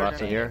operator Dragon. Lots in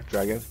standing. here.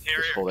 Dragon. Just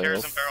holding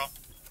Carrier's those. in barrel.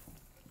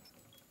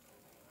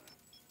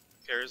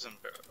 Carrier's in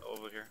barrel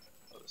over here.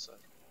 Other side.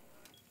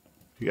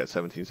 You got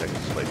 17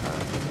 seconds to play time.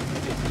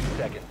 15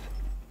 seconds.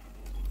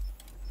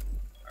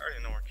 I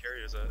already know where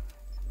Carrier's at.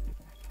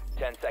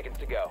 10 seconds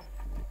to go.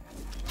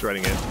 It's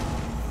running in.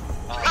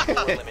 Op 4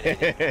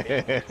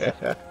 eliminated.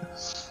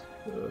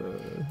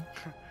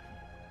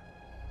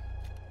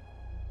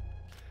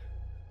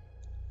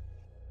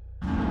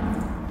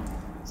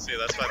 See,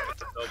 that's why I put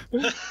the double.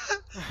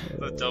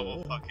 The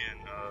double fucking,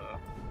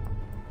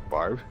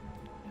 Barb.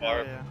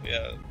 barb. yeah.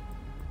 Yeah.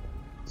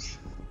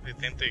 They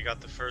think they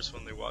got the first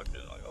one they walked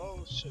in, like,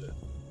 oh shit.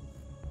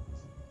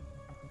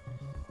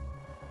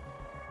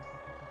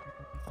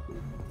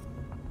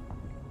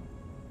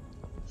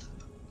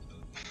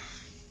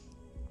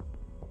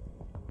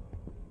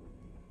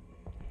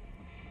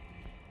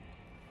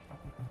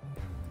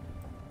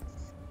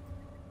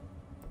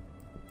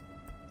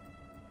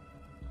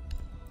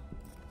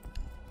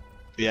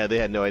 Yeah, they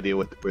had no idea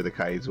where the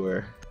kites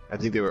were. I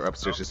think they were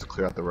upstairs just to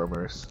clear out the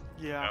roamers.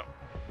 Yeah.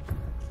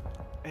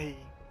 Hey.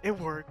 It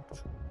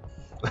worked.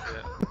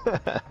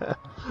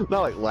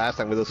 Not like last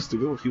time with those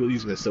stupid people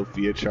using a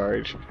Sophia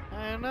charge.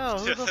 I know.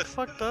 Who the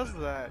fuck does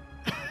that?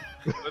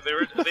 But they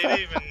didn't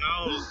even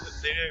know.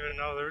 They didn't even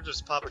know. They were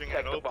just popping it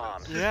Protect the open.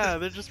 bombs. Yeah,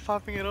 they're just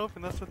popping it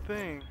open. That's the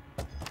thing.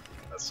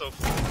 That's so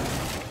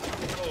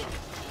funny. Oh.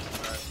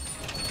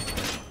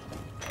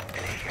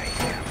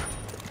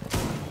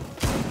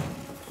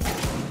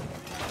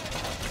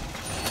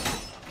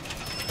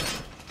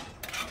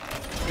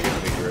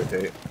 Make you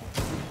rotate.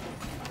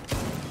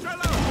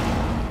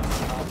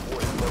 Op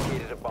 4 has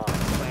located a bomb.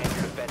 Plan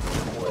your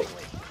defenses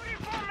accordingly.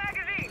 Full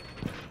magazine.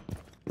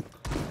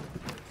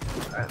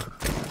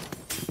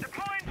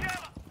 Deploying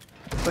jammer.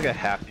 It's like I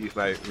have to use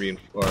my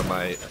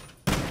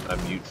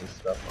mutes and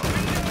stuff.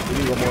 We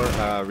need one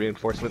more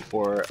reinforcement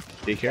for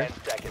daycare.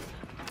 10 seconds.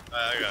 I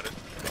got it.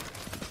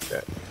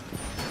 Okay.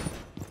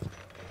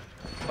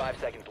 5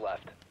 seconds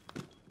left.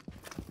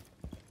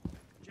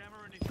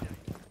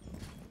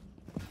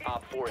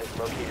 Op 4 has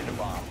located a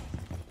bomb.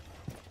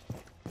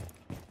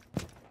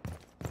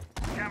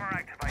 Jammer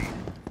activated.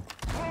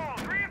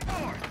 Walls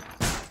reinforced.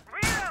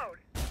 Reload.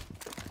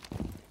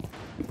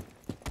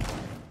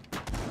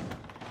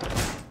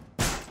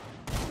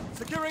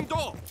 Securing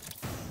door.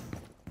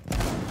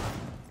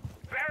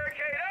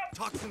 Barricade up.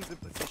 Toxins in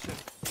position.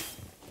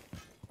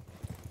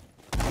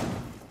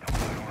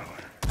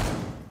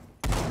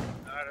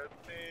 Not a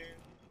thing.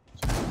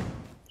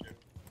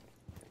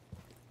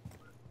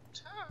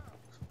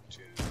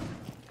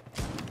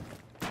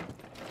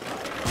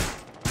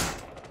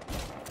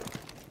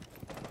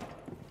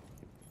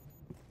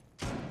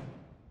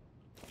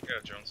 You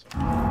got Jones.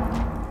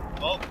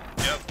 Oh,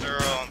 yep, they're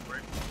on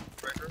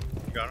breaker.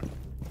 You got him.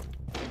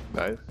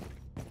 Nice.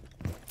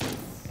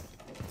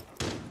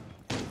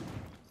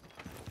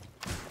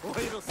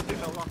 Oil's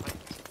still alive.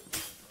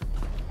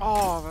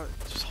 Oh,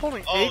 just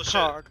holding Oh,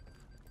 ACOG.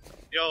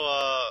 Yo,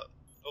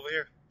 over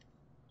here.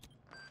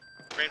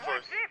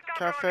 Rainforest.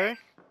 Cafe.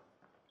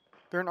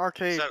 They're in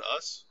arcade. Is that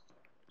us?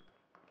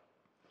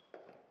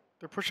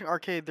 They're pushing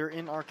arcade. They're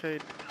in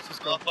arcade.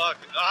 Cisco. Oh, fuck.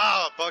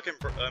 Ah, Buck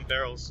and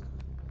barrels.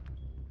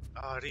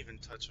 Oh, I didn't even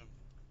touch him.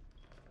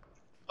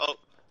 Oh,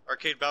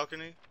 arcade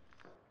balcony.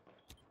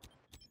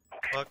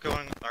 Buck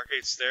going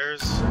arcade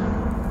stairs.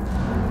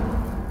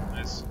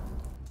 Nice.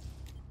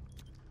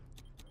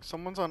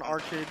 Someone's on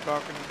arcade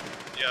balcony.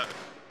 Yeah,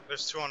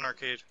 there's two on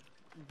arcade.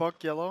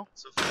 Buck yellow.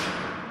 So,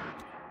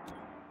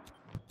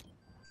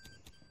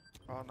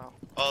 Oh no.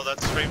 oh,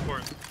 that's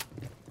Rainforest.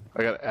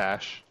 I got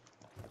Ash.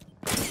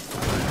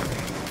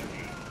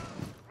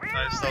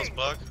 Nice, that was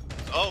Buck.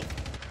 Oh!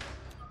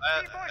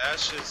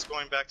 Ash is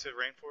going back to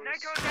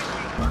Rainforest.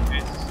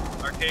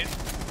 Arcade.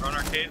 We're on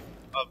arcade.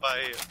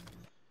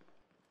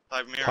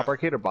 By Mira. Top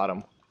arcade or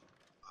bottom?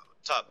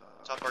 Top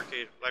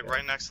arcade. Like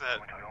right next to that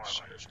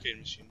arcade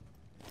machine.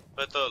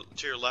 But to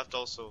your left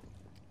also.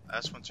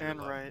 Ash went to your And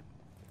left. right.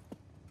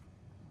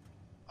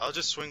 I'll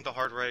just swing the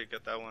hard right,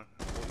 get that one.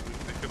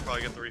 We could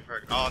probably get the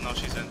refrag. Oh no,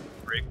 she's in.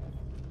 Break.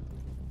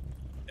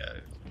 Yeah.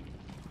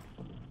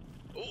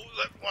 Oh,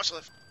 watch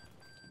left.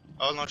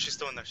 Oh no, she's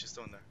still in there. She's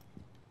still in there.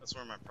 That's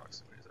where my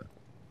proximity is at.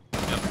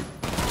 Yep.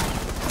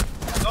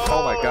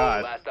 Oh my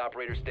god. Last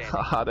operator standing.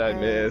 How did I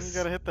Man, miss? You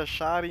gotta hit the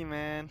shotty,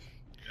 man.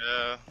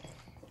 Yeah.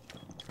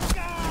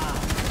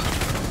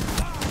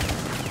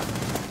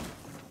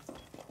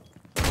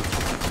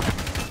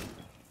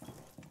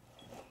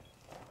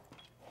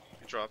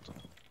 He dropped him.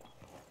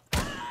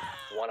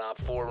 One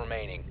Op 4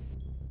 remaining.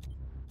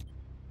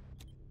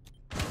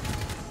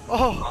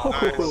 Oh,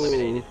 Nice.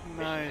 Eliminated.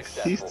 nice.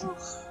 Mission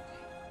successful.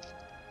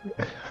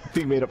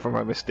 He made up for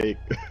my mistake.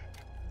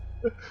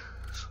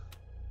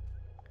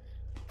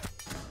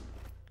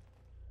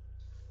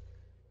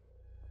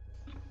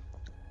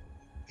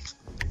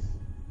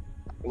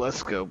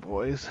 Let's go,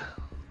 boys.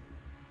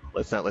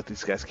 Let's not let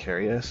these guys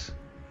carry us.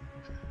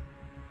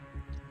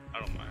 I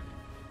don't mind.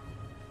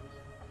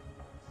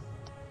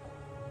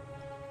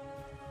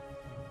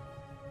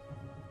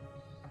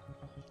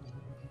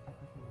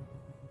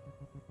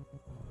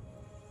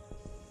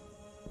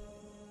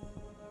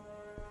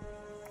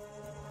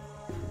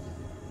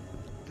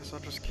 Guess I'll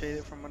just Kate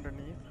it from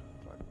underneath.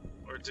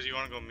 Or did you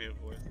want to go mute,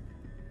 boy?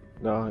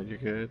 No, you're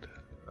good.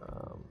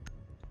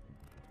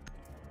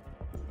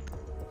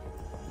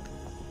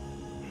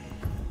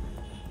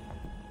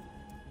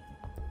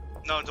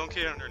 No, don't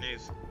Kate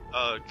underneath.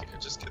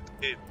 Just get the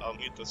Kate. I'll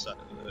mute the side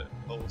of the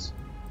holes.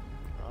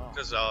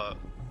 Because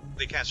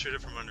they can't shoot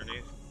it from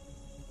underneath.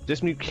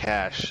 Just mute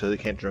cash so they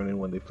can't drone in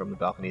when they from the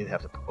balcony. They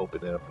have to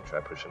open it up and try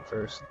pushing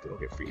first. They don't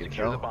get free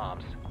Secure the intel.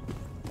 bombs.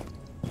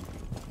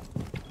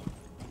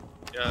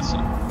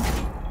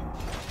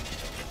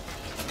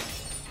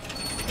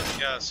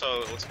 Yeah, so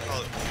what's it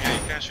called? Yeah, you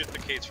can't shoot the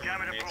Kates from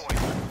Jammer underneath.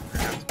 deployed. You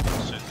have to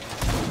push it.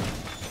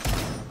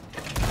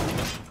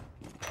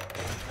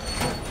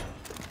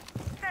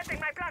 Setting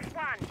my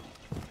 +1.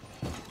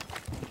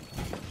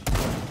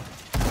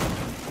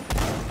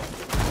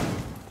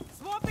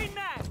 Swapping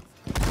net.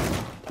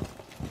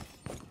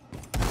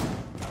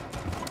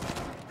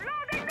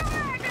 Loading the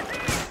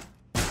magazine.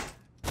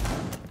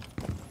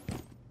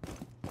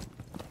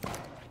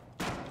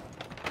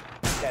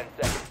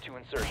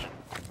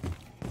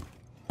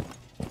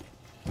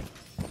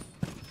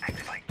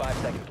 fight. 5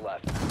 seconds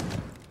left.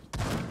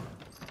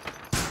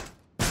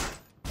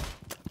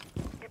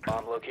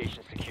 Bomb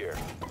location secure.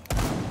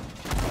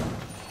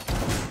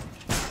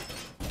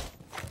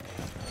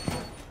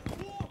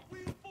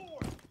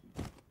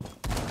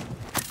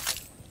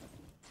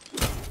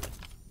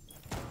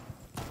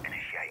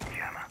 Initiate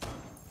jammer.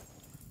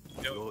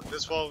 Yo,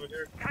 this wall over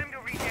here. Time to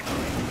regenerate.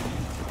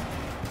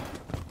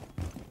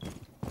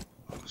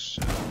 Oh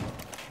shit.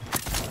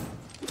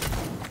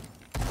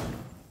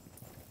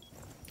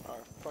 Oh, I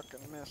fucking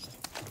missed.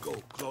 Go.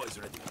 Claw is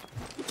ready.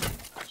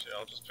 Actually,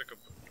 I'll just pick up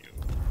a few.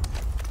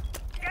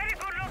 Get a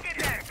good look at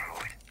that.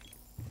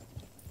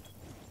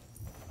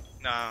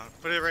 Nah,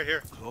 put it right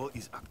here. Claw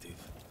is active.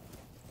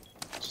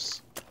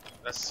 Just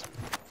that's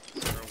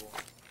terrible.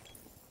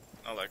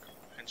 I like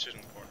pinch it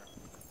in the corner.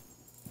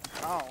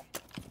 Ow.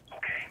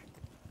 Okay.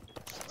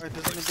 Wait,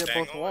 doesn't Like it get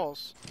staying both away.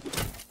 walls?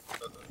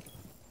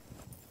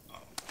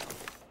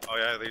 Oh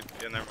yeah,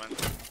 yeah, never mind.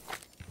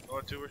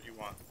 Go do what you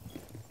want.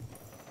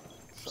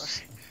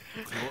 Sorry.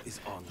 Claw is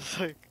on. It's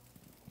like,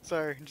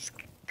 sorry, I'm just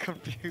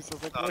confused. I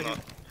was like, No, wait. no.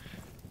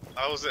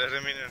 I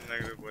didn't mean it in a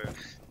negative way.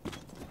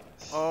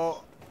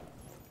 Oh,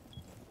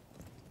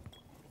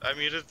 I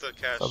muted the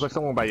cache. Sounds like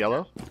someone by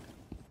yellow.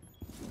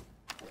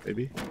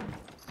 Maybe.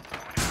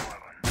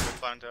 We'll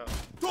find out.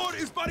 Door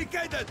is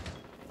barricaded.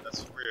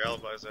 That's where your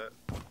alibi's at.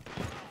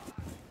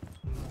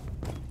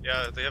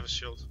 Yeah, they have a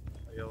shield.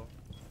 A yellow.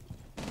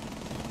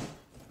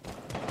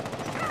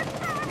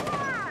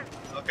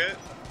 Okay.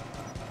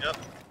 Yep.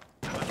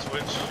 And a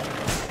Twitch.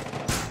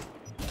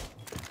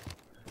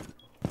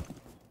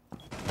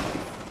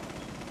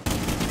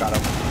 Got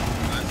him.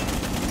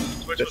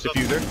 Nice. Twitch That's was up.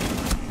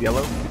 diffuser.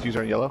 Yellow. Diffuser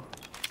on yellow.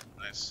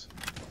 Nice.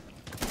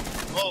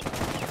 Oh,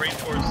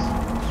 reinforced.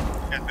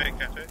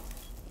 Cafe.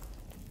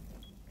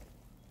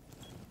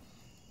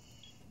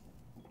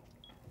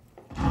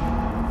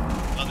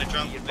 Oh,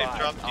 Be they advised,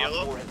 dropped Op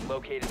yellow? 4 has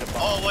located a bomb.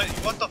 Oh, wait,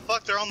 what the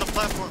fuck? They're on the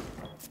platform.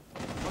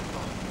 What the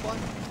fuck?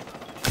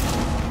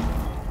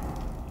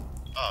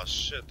 Oh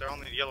shit, they're on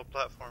the yellow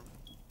platform.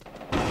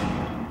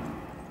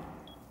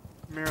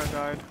 Mira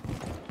died.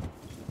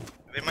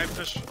 They might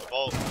push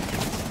vault.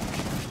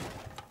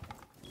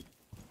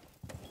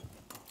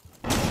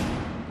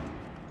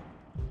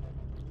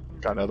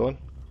 Got another one.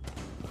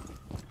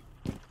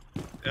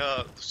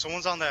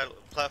 Someone's on that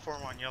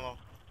platform on yellow.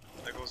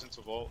 That goes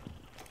into vault.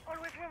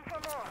 Always room for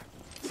more.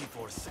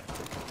 C4 set.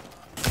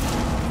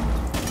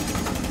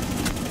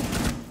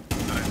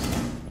 Nice.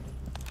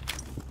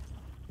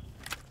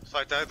 If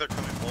I die, they're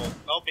coming vault.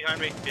 Oh, behind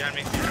me.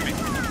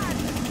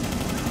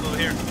 Over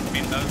here.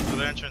 To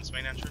the entrance,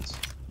 main entrance.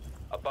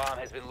 A bomb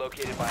has been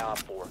located by Op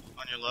 4. On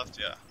your left,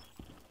 yeah.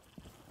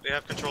 They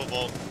have control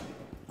vault.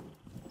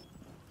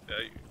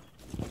 Yeah.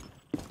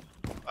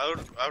 I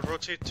would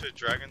rotate to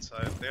dragon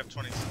side. They have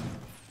 20s.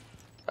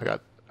 I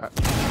got.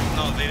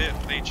 No, they did.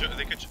 They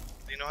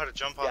know how to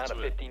jump Down onto to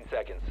it. 15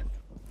 seconds.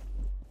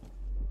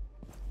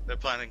 They're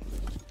planning.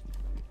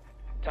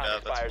 Time Yeah,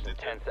 that's expires what in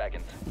they 10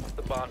 seconds.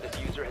 The bomb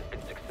diffuser has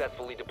been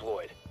successfully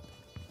deployed.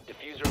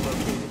 Diffuser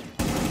located.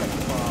 Protect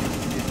the bomb.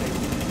 Disable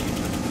the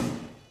diffuser.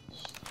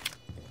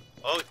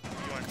 Oh,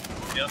 you went.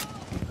 Yep.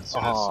 As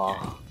soon Aw. as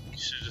you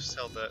should have just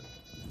held that.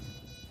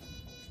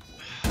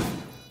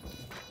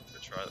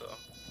 Good try though.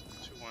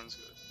 2-1's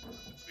good.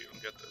 If we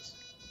don't get this.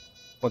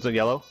 One's on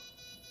yellow.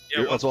 Yeah,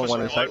 You're one's also on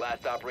pushing one vault.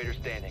 inside. Last operator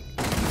standing.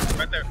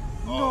 Right there.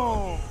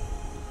 No.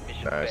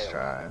 Mission Nice failed.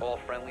 try. All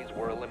friendlies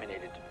were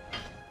eliminated.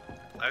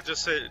 I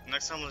just say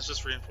next time let's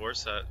just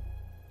reinforce that.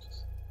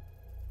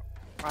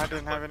 I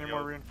didn't have Fuck any you.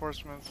 more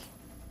reinforcements.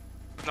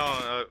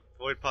 No,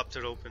 Void popped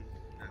it open.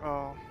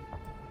 Oh.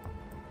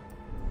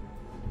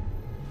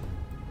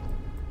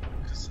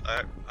 Cause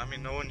I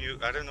mean, no one knew.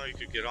 I didn't know you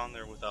could get on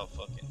there without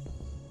fucking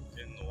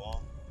getting the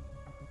wall.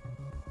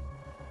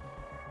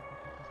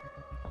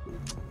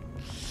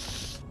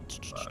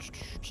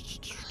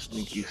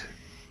 Sneaky.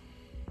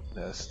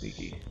 That's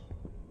sneaky.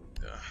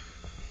 Yeah.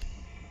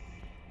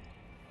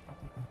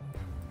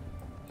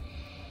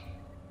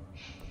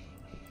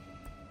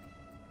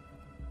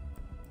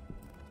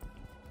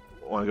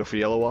 Want to go for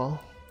yellow wall?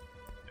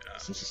 Yeah.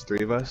 Since it's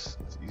 3 of us,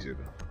 it's easier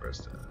for us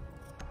to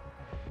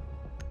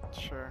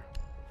Sure.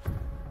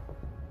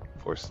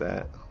 force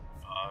that.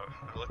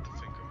 I like to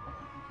think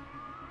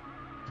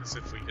of. Because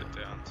if we get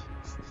down,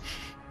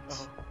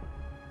 Oh.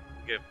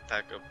 we get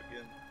back up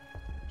again.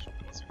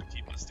 Once you can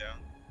keep us down.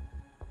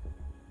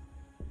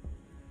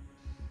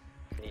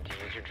 Need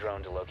to use your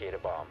drone to locate a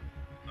bomb.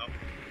 No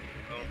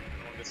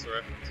one gets the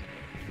reference.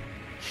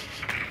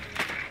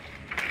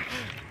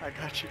 I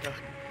got you, dog.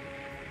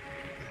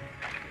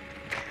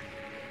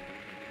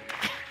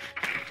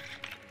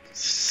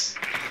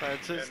 Sorry,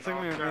 it just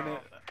took me a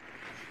minute.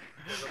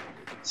 Vigil.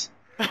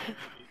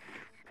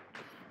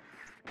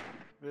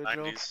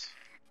 90s.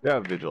 Yeah,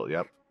 vigil.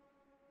 Yep.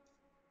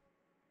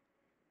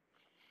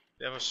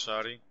 They have a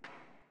shoddy.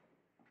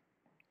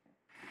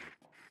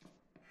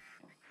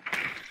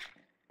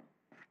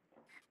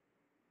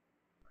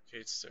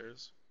 Arcade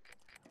stairs.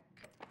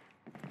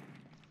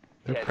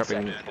 They're 10 prepping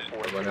seconds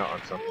before to run out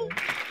on something.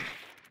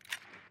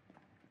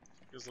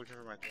 He was looking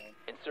for my drone.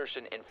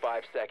 Insertion in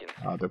 5 seconds.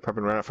 They're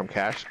prepping right out from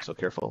cash, so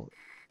careful.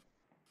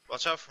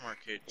 Watch out from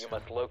arcade. You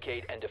must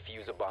locate and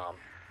defuse a bomb.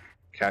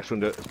 Cash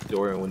window,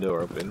 door and window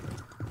are open.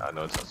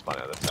 No, it's not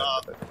spawning on the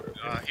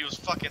side. He was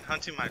fucking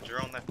hunting my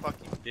drone. That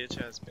fucking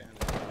bitch ass bandit.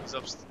 He's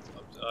up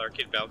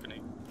arcade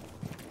balcony.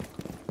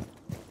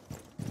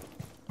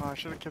 Oh, I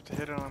should have kept a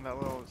hit on that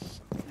little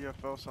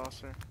UFO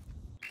saucer.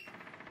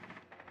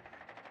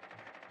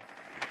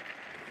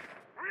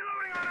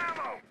 Reloading on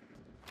ammo.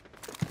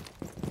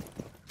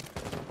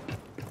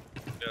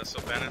 Yeah, so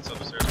bandit's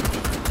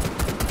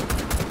upstairs.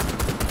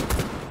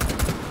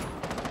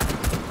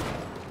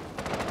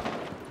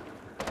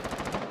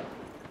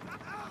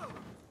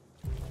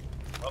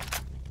 Oh,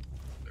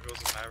 there goes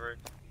the Maverick.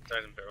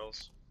 Died in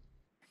barrels.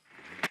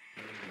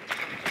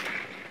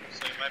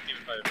 So he might be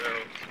by a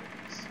barrel.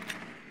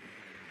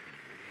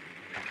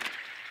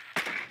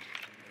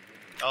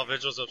 Oh,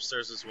 Vigil's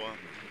upstairs as well.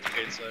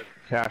 Gate side.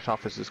 Cash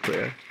office is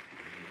clear.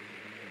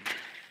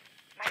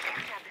 My tech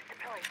tab is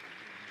deployed.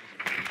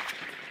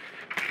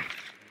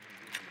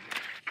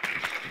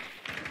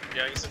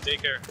 Yeah, he's in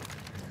daycare.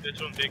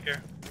 Vigil in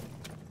daycare.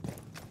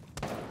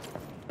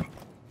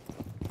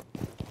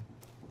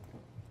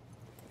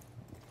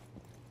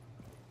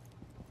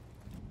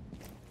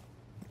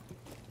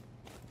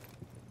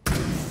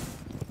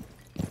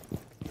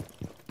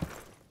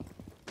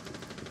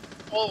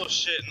 Oh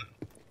shit,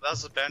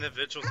 that's the bandit.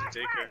 Vigil's in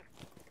daycare.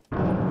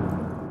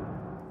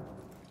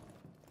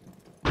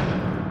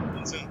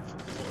 One's in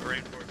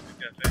Rainforest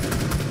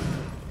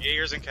Cafe.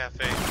 Jaeger's in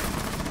cafe.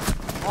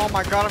 Oh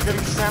my god, I'm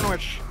getting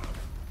sandwiched.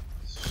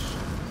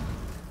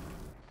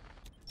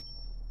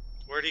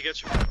 Where'd he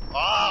get you from?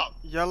 Ah!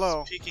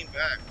 Yellow. He's peeking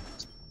back.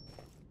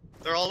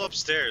 They're all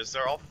upstairs.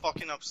 They're all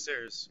fucking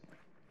upstairs.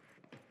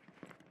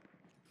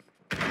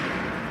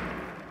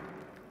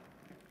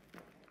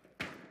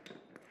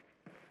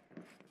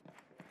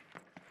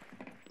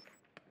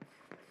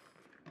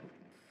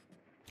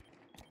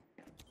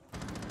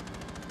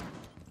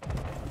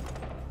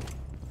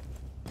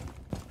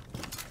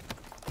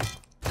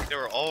 They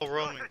were all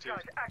roaming, dude.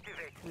 Charge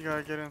activate. You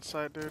gotta get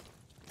inside, dude.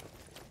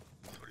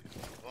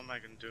 What am I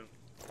gonna do?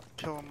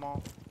 Kill them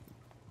all.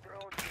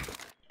 Drone.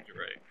 You're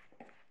right.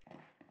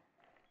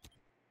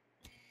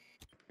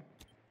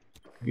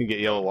 You can get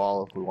yellow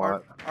wall if we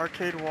want.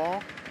 Arcade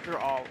wall. They're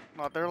all.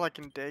 No, they're like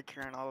in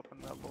daycare and all up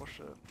in that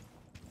bullshit.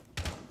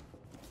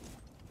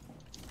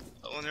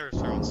 I wonder if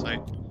they're on site.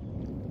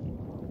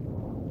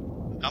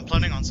 I'm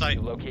planning on site.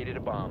 You located a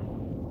bomb.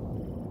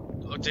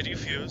 Oh, did you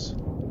fuse?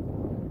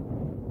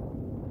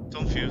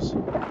 Don't fuse.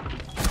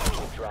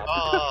 Drop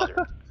Ah. the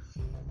diffuser.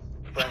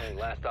 Friendly,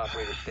 last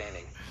operator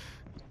standing.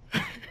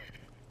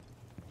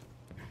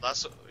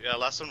 Last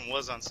one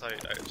was on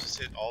site. I just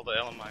hit all the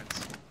L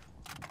mines.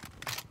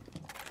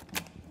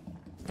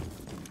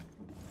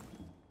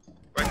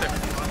 Right there.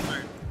 Right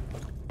there.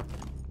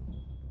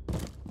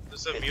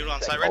 There's a mute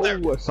on site right there.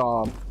 Oh, I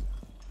saw him.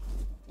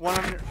 One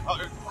on your.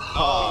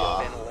 Oh,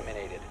 He has been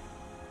eliminated.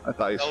 I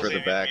thought he was that was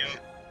further a back. mute.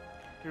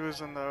 He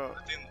was in the.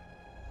 I think-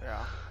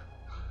 Yeah.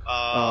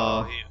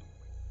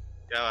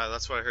 Yeah,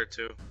 that's what I heard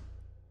too.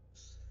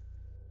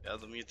 Yeah,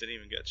 the mute didn't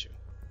even get you.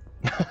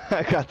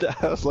 I got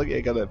that. I was lucky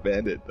I got that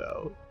bandit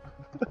though.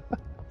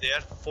 They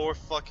had 4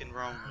 fucking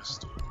roamers,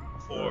 dude.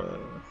 4.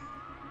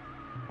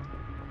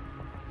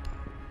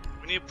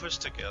 We need to push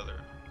together.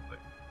 Like,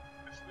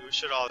 we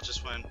should all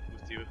just went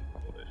with you.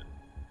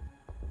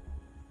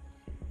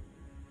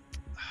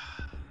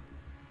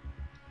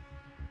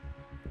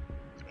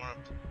 Do you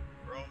want to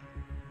roam?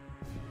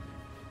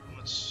 How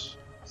much?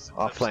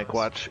 I'll flank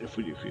watch if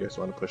you guys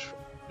want to push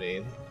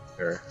main,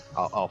 or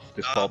I'll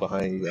just fall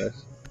behind you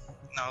guys.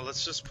 No,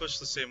 let's just push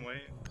the same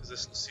way, because it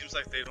seems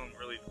like they don't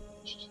really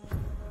push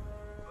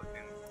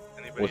fucking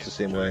anybody. What's the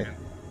same way?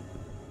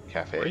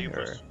 Cafe Where you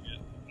or push?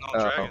 No,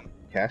 Dragon.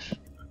 cash?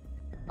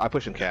 I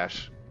push in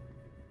cash.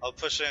 I'll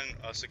push in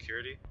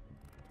security.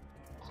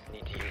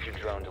 Need to use your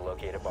drone to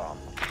locate a bomb.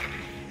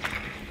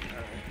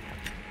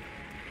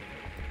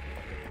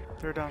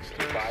 They're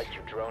downstairs. Advise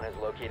your drone has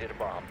located a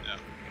bomb. Yeah.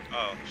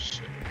 Oh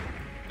shit.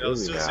 Yeah,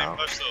 let's do the same now.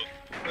 push though.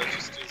 Let's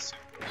just do the same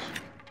push.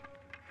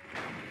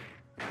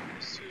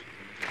 Let's do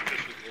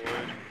push with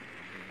Void.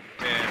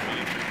 Damn, we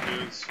need 2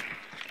 dudes.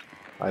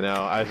 I know.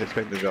 I was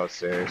expecting to go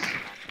upstairs.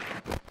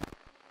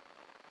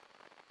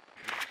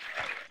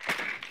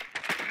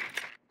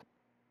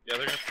 Yeah,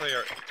 they're gonna play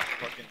our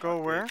fucking.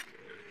 Go where?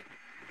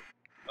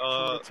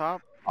 To the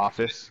top.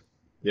 Office.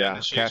 Yeah,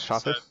 Initiation cash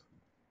office. set.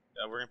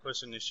 Yeah, we're gonna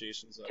push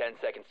initiations up. 10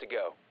 seconds to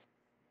go.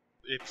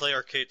 They play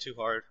arcade too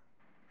hard.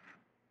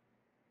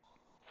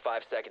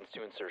 5 seconds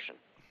to insertion.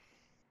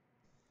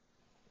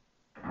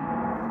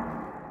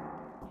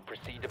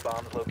 Proceed to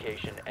bomb's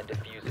location and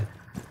defuse it.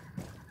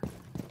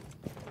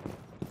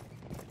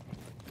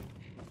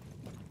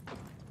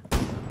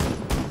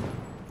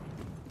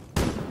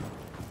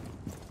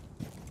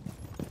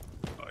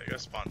 Oh, you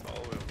guys spawned all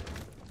the way over.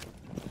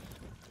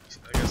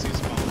 I guess he's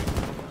spawned.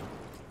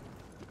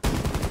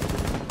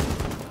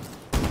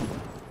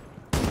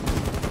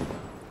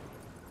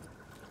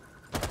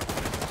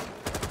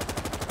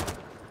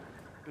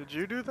 Did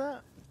you do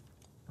that?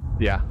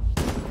 Yeah.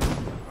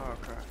 Oh,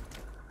 okay.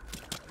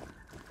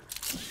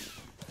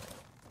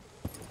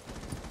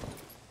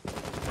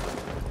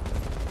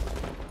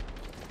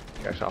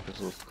 Cash office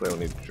was clear. We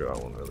need to draw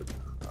one really.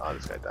 Oh,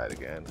 this guy died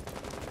again.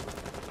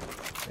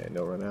 Yeah,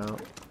 no run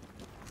out.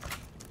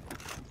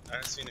 I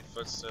didn't see any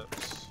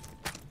footsteps.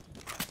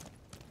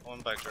 One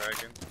by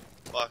Dragon.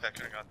 Fuck, I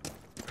could've got the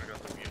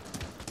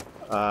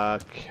view.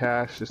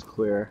 Cash is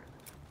clear.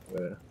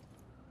 Yeah.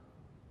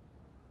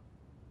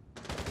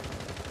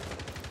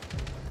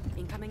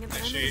 Incoming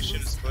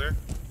Initiation is clear.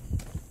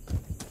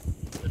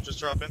 Just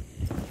drop in.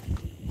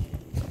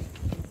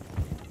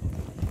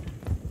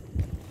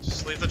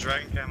 Just leave the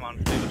Dragon Cam on.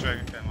 Leave the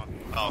Dragon Cam on.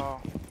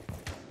 Oh.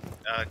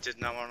 I did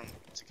not want him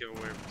to give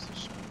away our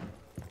position.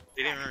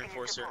 They didn't even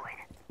reinforce it.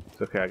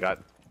 It's okay, I got.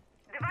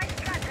 Device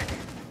planted.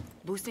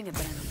 Boosting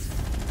adrenaline.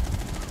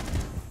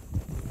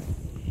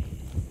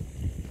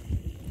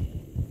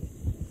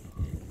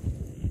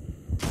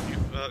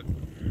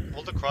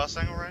 Hold the cross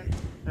angle, right?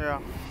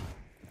 Yeah.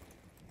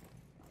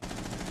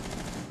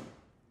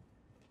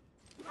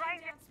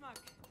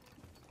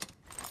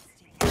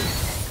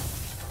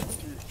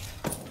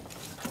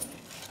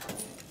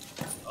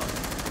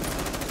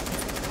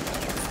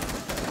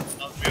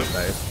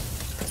 Nice.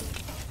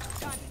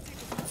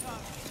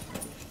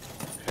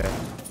 Okay.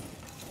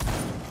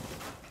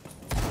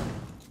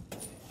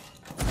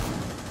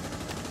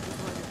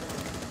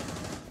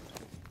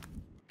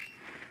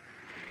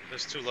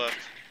 There's 2 left.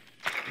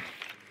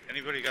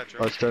 Anybody got Oh,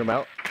 dropped? let's turn him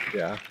out?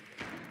 Yeah.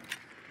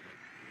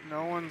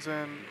 No one's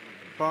in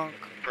bunk.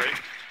 Break.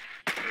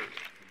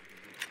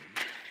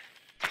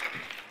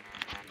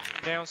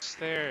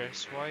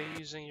 Downstairs. Why are you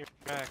using your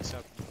max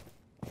up?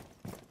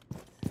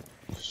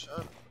 Shut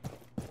up.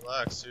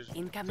 Relax, dude.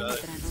 Incoming Got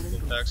it.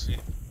 adrenaline. Go backseat.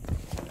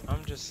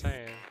 I'm just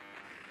saying.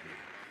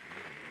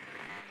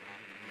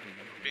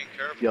 Being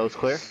careful. Yellow's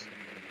clear? You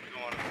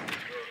don't want to.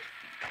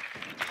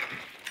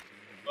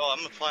 Oh,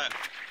 I'm the plant.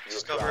 You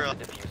Just have cover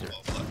found up. the diffuser.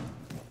 Oh, fuck.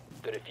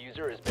 The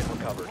diffuser has been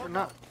recovered.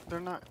 They're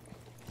not.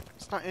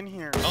 It's not in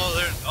here. Oh,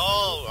 they're.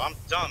 Oh, I'm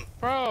done.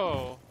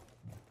 Bro!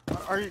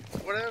 Are you?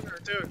 Whatever,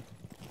 dude.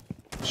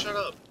 Shut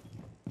up.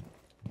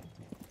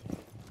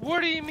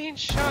 What do you mean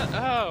shut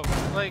up?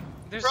 Like,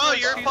 there's Bro, no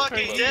you're excuse for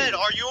fucking you. dead.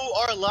 Are you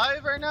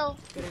alive right now?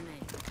 Grenade.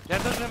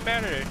 That doesn't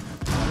matter.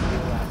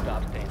 Last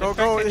stop standing. Go, The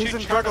fact that he's you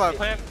in tried drug to lab.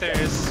 plant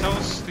there is so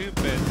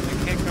stupid.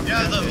 You can't come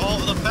Yeah,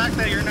 the fact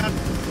that you're not.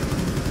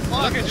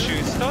 Look at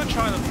you, still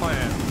trying to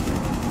plant.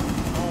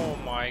 Oh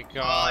my Oh,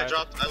 god.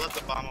 I left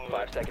the bomb over.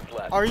 5 seconds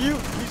left. Are you?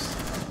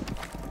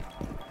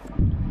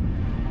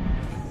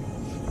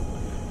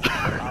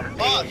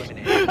 Fuck!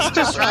 He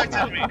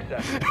distracted me.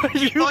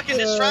 He fucking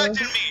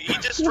distracted me. He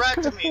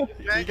distracted me. Man,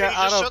 You can got you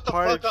out just of shut the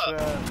party fuck up?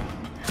 chat.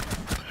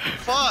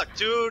 Fuck,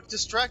 dude.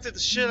 Distracted the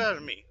shit out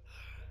of me.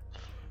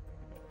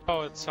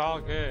 Oh, it's all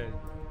good.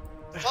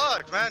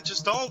 Fuck, man.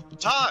 Just don't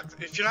talk.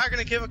 If you're not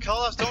gonna give a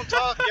call outs, don't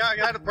talk. Yeah, I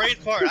had a brain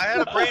fart. I had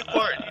a brain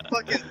fart. You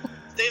fucking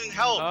didn't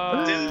help.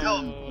 Oh, Didn't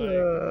help. my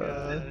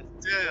god.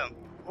 Damn.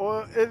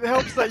 Well, it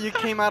helps that you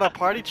came out of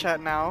party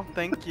chat now.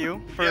 Thank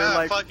you for Yeah,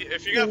 like. fuck it.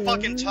 If you're gonna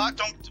fucking talk,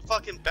 don't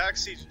fucking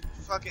backseat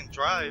fucking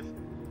drive.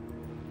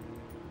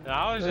 No,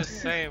 I was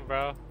just saying,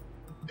 bro.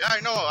 Yeah,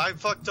 I know. I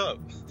fucked up.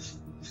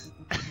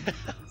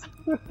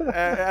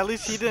 At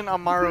least he didn't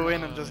Amaru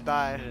in and just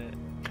die.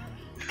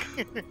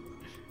 Shit.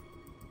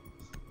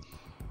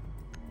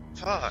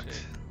 Fuck.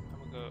 Shit.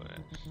 I'm gonna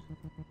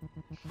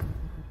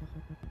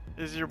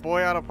go. Is your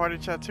boy out of party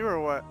chat too, or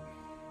what?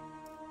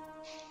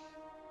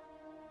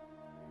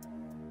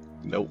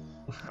 Nope.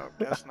 Oh,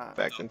 guess not.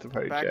 Back into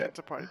party Back chat.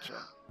 into party chat.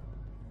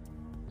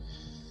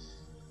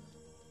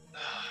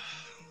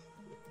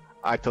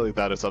 I totally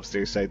thought it's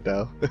upstairs site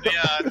though. Yeah,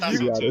 I thought to be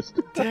so too. honest.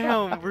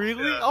 Damn,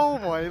 really? Yeah. Oh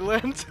my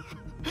lens.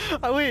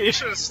 Oh, You wait.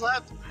 should have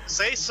slapped.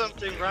 Say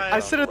something, Ryan. I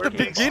said at the We're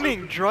being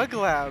beginning, drug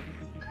lab.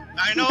 stupid.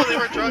 I know they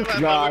were drug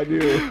lab. No, I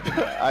knew.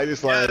 I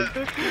just lied.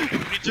 Yeah,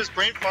 you just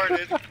brain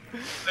farted.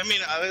 I mean,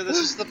 this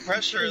is the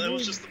pressure. That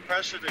was just the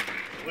pressure to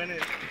win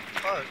it.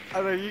 Fuck.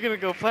 I know you're gonna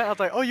go plant. I was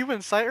like, oh, you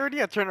in sight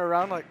already? I turn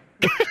around like,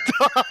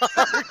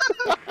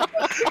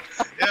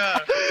 Yeah.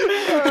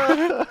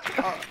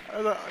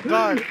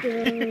 dog.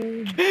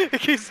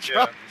 It keeps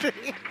Yeah.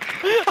 dropping.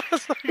 I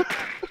was like,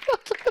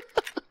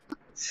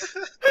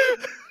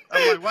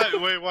 I'm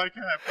like, why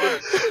can't I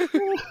fart?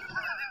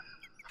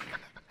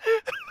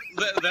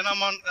 Then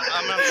I'm on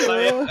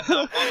site.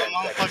 I'm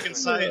on fucking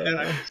site, and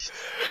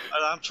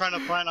I'm trying to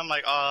plant. I'm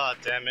like, ah,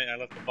 damn it! I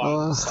left the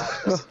bomb.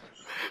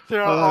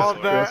 they're Oh, all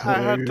that's there. I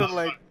had to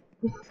hilarious.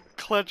 like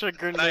clutch a I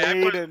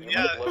grenade put, and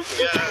yeah. I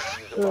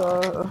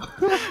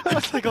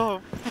was like,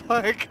 oh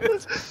fuck,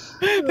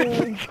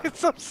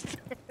 it's upstairs.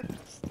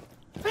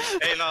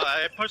 Hey, no,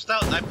 I pushed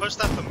out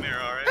the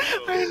mirror. Alright.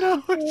 So, I know,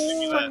 Give me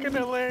it's that. fucking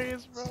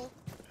hilarious, bro.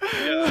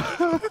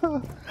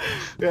 yeah.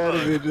 Yeah,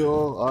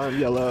 individual, arm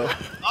yellow.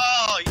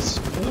 Oh,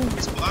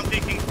 I'm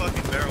taking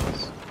fucking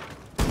barrels.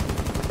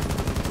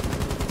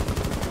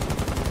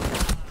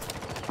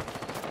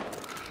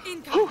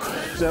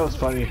 That was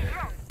funny.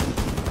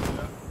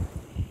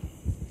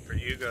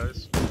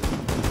 guys.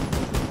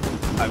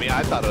 I mean,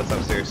 I thought it was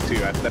upstairs too.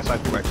 That's why I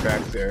threw my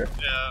tracks there.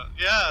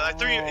 Yeah, I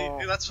threw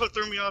you. That's what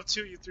threw me off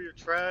too. You threw your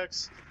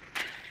tracks.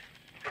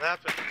 What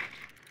happened?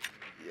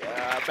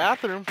 Yeah,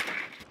 bathroom.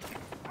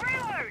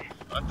 Reload!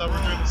 I thought we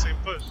were doing the same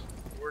push.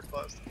 It worked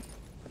last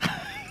time.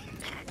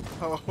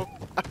 Oh,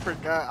 I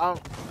forgot.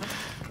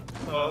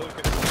 Oh, look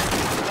at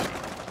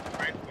it.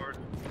 Right forward.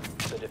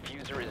 The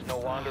diffuser is no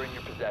longer in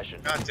your possession.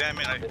 God damn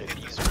it, I The hit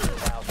this. diffuser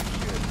is now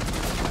secured.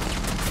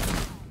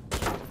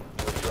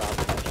 You have dropped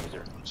the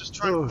diffuser. I'm just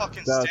trying Ooh, to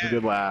fucking that was a stand.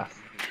 good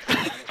laugh. The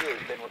diffuser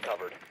has been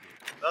recovered.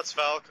 That's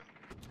Falcon.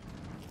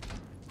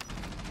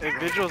 Hey,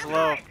 Vigil's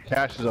low.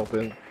 Cash is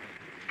open.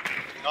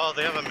 Oh,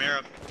 they have a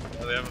mirror.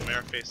 Oh, they have a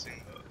mirror facing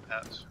the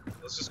hatch.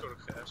 Let's just go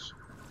to cash.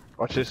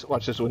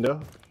 Watch this window.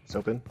 It's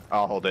open.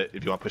 I'll hold it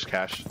if you want to push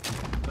cash.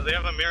 Oh, they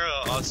have a mirror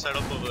set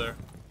up over there.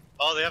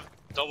 Oh, they have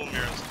double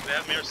mirrors. They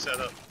have mirrors set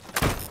up.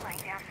 Laying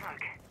down smoke.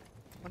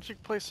 Why don't you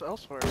place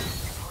elsewhere?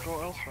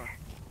 Go elsewhere.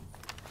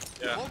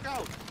 Yeah. Look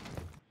out!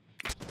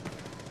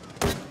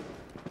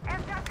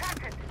 Air's up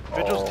contact.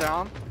 Vigil's Oh.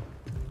 down.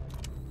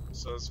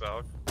 So is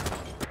Valk.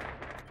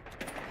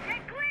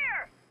 Get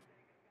clear!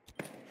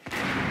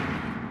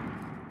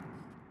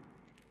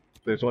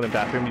 There's one in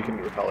bathroom. You can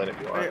repel in if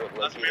you want. Hey, You have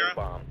That's located mirror. a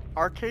bomb.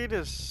 Arcade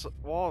is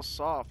wall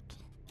soft.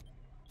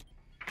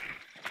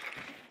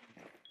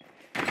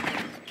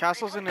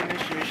 Castle's in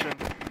initiation,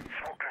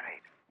 Smoke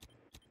grenade.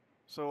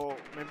 so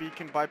maybe you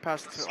can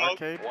bypass to Smoke.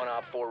 arcade. One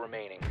op 4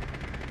 remaining.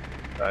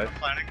 Nice.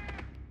 Planning.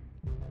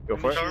 Go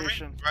for it. Cover me.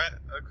 Initiation. Right.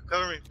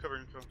 Cover me. Cover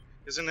me.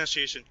 It's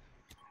initiation.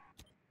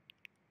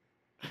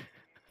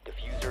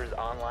 Diffuser is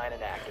online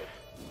and active.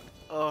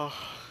 Oh,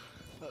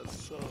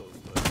 that's so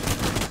good.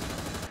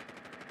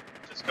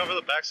 Just cover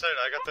the backside.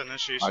 I got the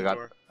initiation I got-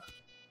 door.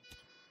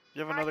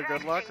 You have another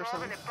good luck or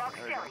something?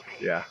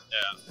 Yeah.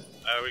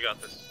 Yeah. We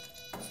got this.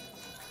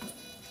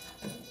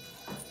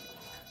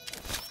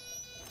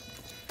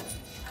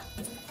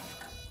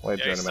 Wait,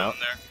 Yeah, drain he's him still out. in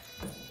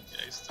there.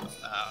 Yeah, he's still.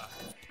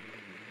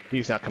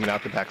 He's not coming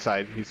out the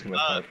backside. He's coming.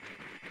 out.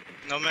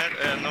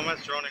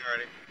 Nomad's droning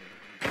already.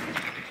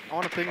 I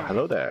want to ping him.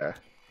 Hello there.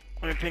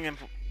 I want to ping him.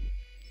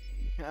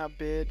 Yeah,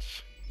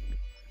 bitch.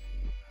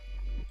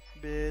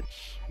 Bitch.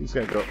 He's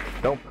gonna go.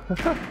 Nope.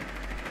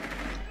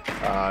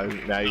 Now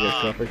you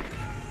guys coming?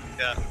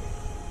 Yeah.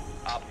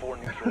 Op 4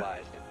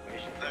 neutralized.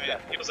 Mission I mean,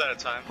 successful. he was out of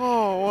time.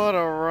 Oh, what a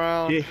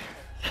round. Yeah,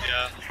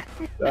 Yeah.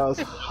 that was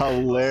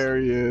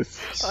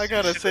hilarious. I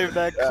gotta save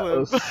that That clip.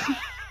 was-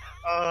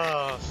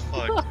 Oh,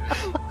 fuck.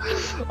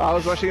 I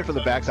was rushing it from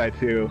the backside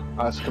too.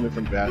 I was coming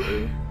from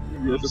bathroom. You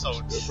I'm had to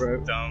so push it,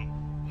 right? dumb.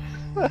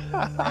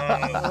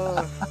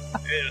 Uh,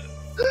 Yeah.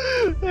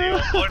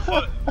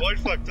 Boyd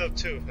fucked up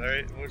too,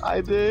 alright?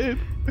 I did.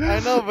 I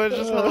know, but it's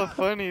just hella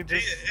funny.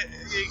 Just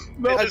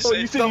No, I thought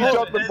you said you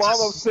dropped the bomb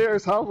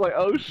upstairs. I was like,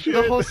 oh shit.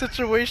 the whole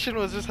situation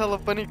was just hella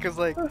funny because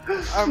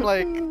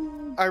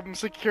I'm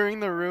securing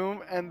the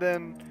room and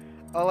then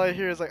all I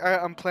hear is like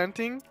I'm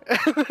planting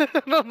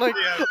and I'm like,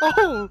 Yeah.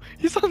 oh,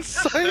 he's on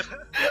site.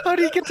 How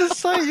do you get to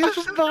site? He's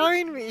just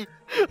behind me.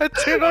 I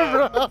turn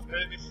around.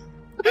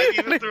 I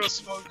even threw a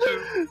smoke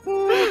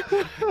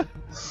too.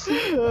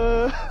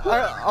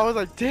 I was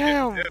like,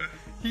 damn,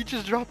 he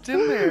just dropped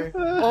in there.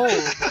 Oh,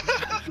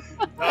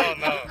 Oh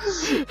no.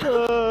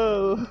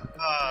 Oh,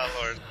 Ah,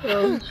 Lord.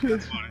 oh shit.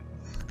 That's funny.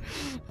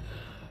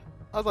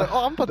 I was like,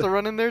 oh, I'm about to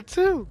run in there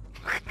too.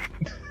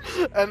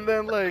 And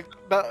then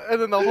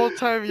and then the whole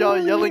time y'all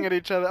yelling at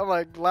each other, I'm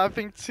like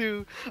laughing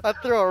too. I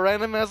throw a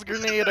random ass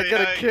grenade, I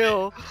get a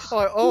kill. I'm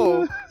like,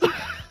 oh,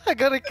 I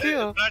got a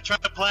kill. And I try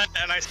to plant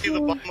and I see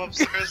the bomb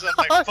upstairs. I'm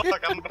like,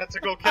 fuck, I'm about to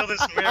go kill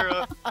this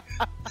mirror.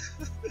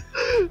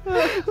 And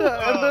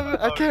then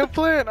I can't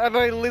plant, and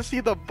I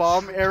see the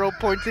bomb arrow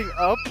pointing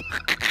up.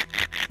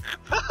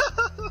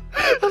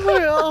 I'm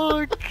like,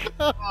 oh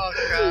god.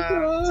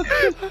 Oh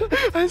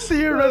god. I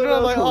see you running,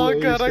 I'm like, oh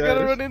god, I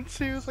gotta Hilarious, run in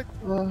too. It's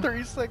like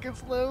 3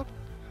 seconds left.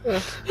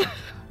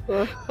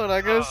 But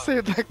I gotta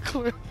save that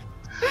clip.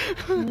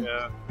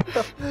 Yeah.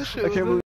 That shit I can't was believe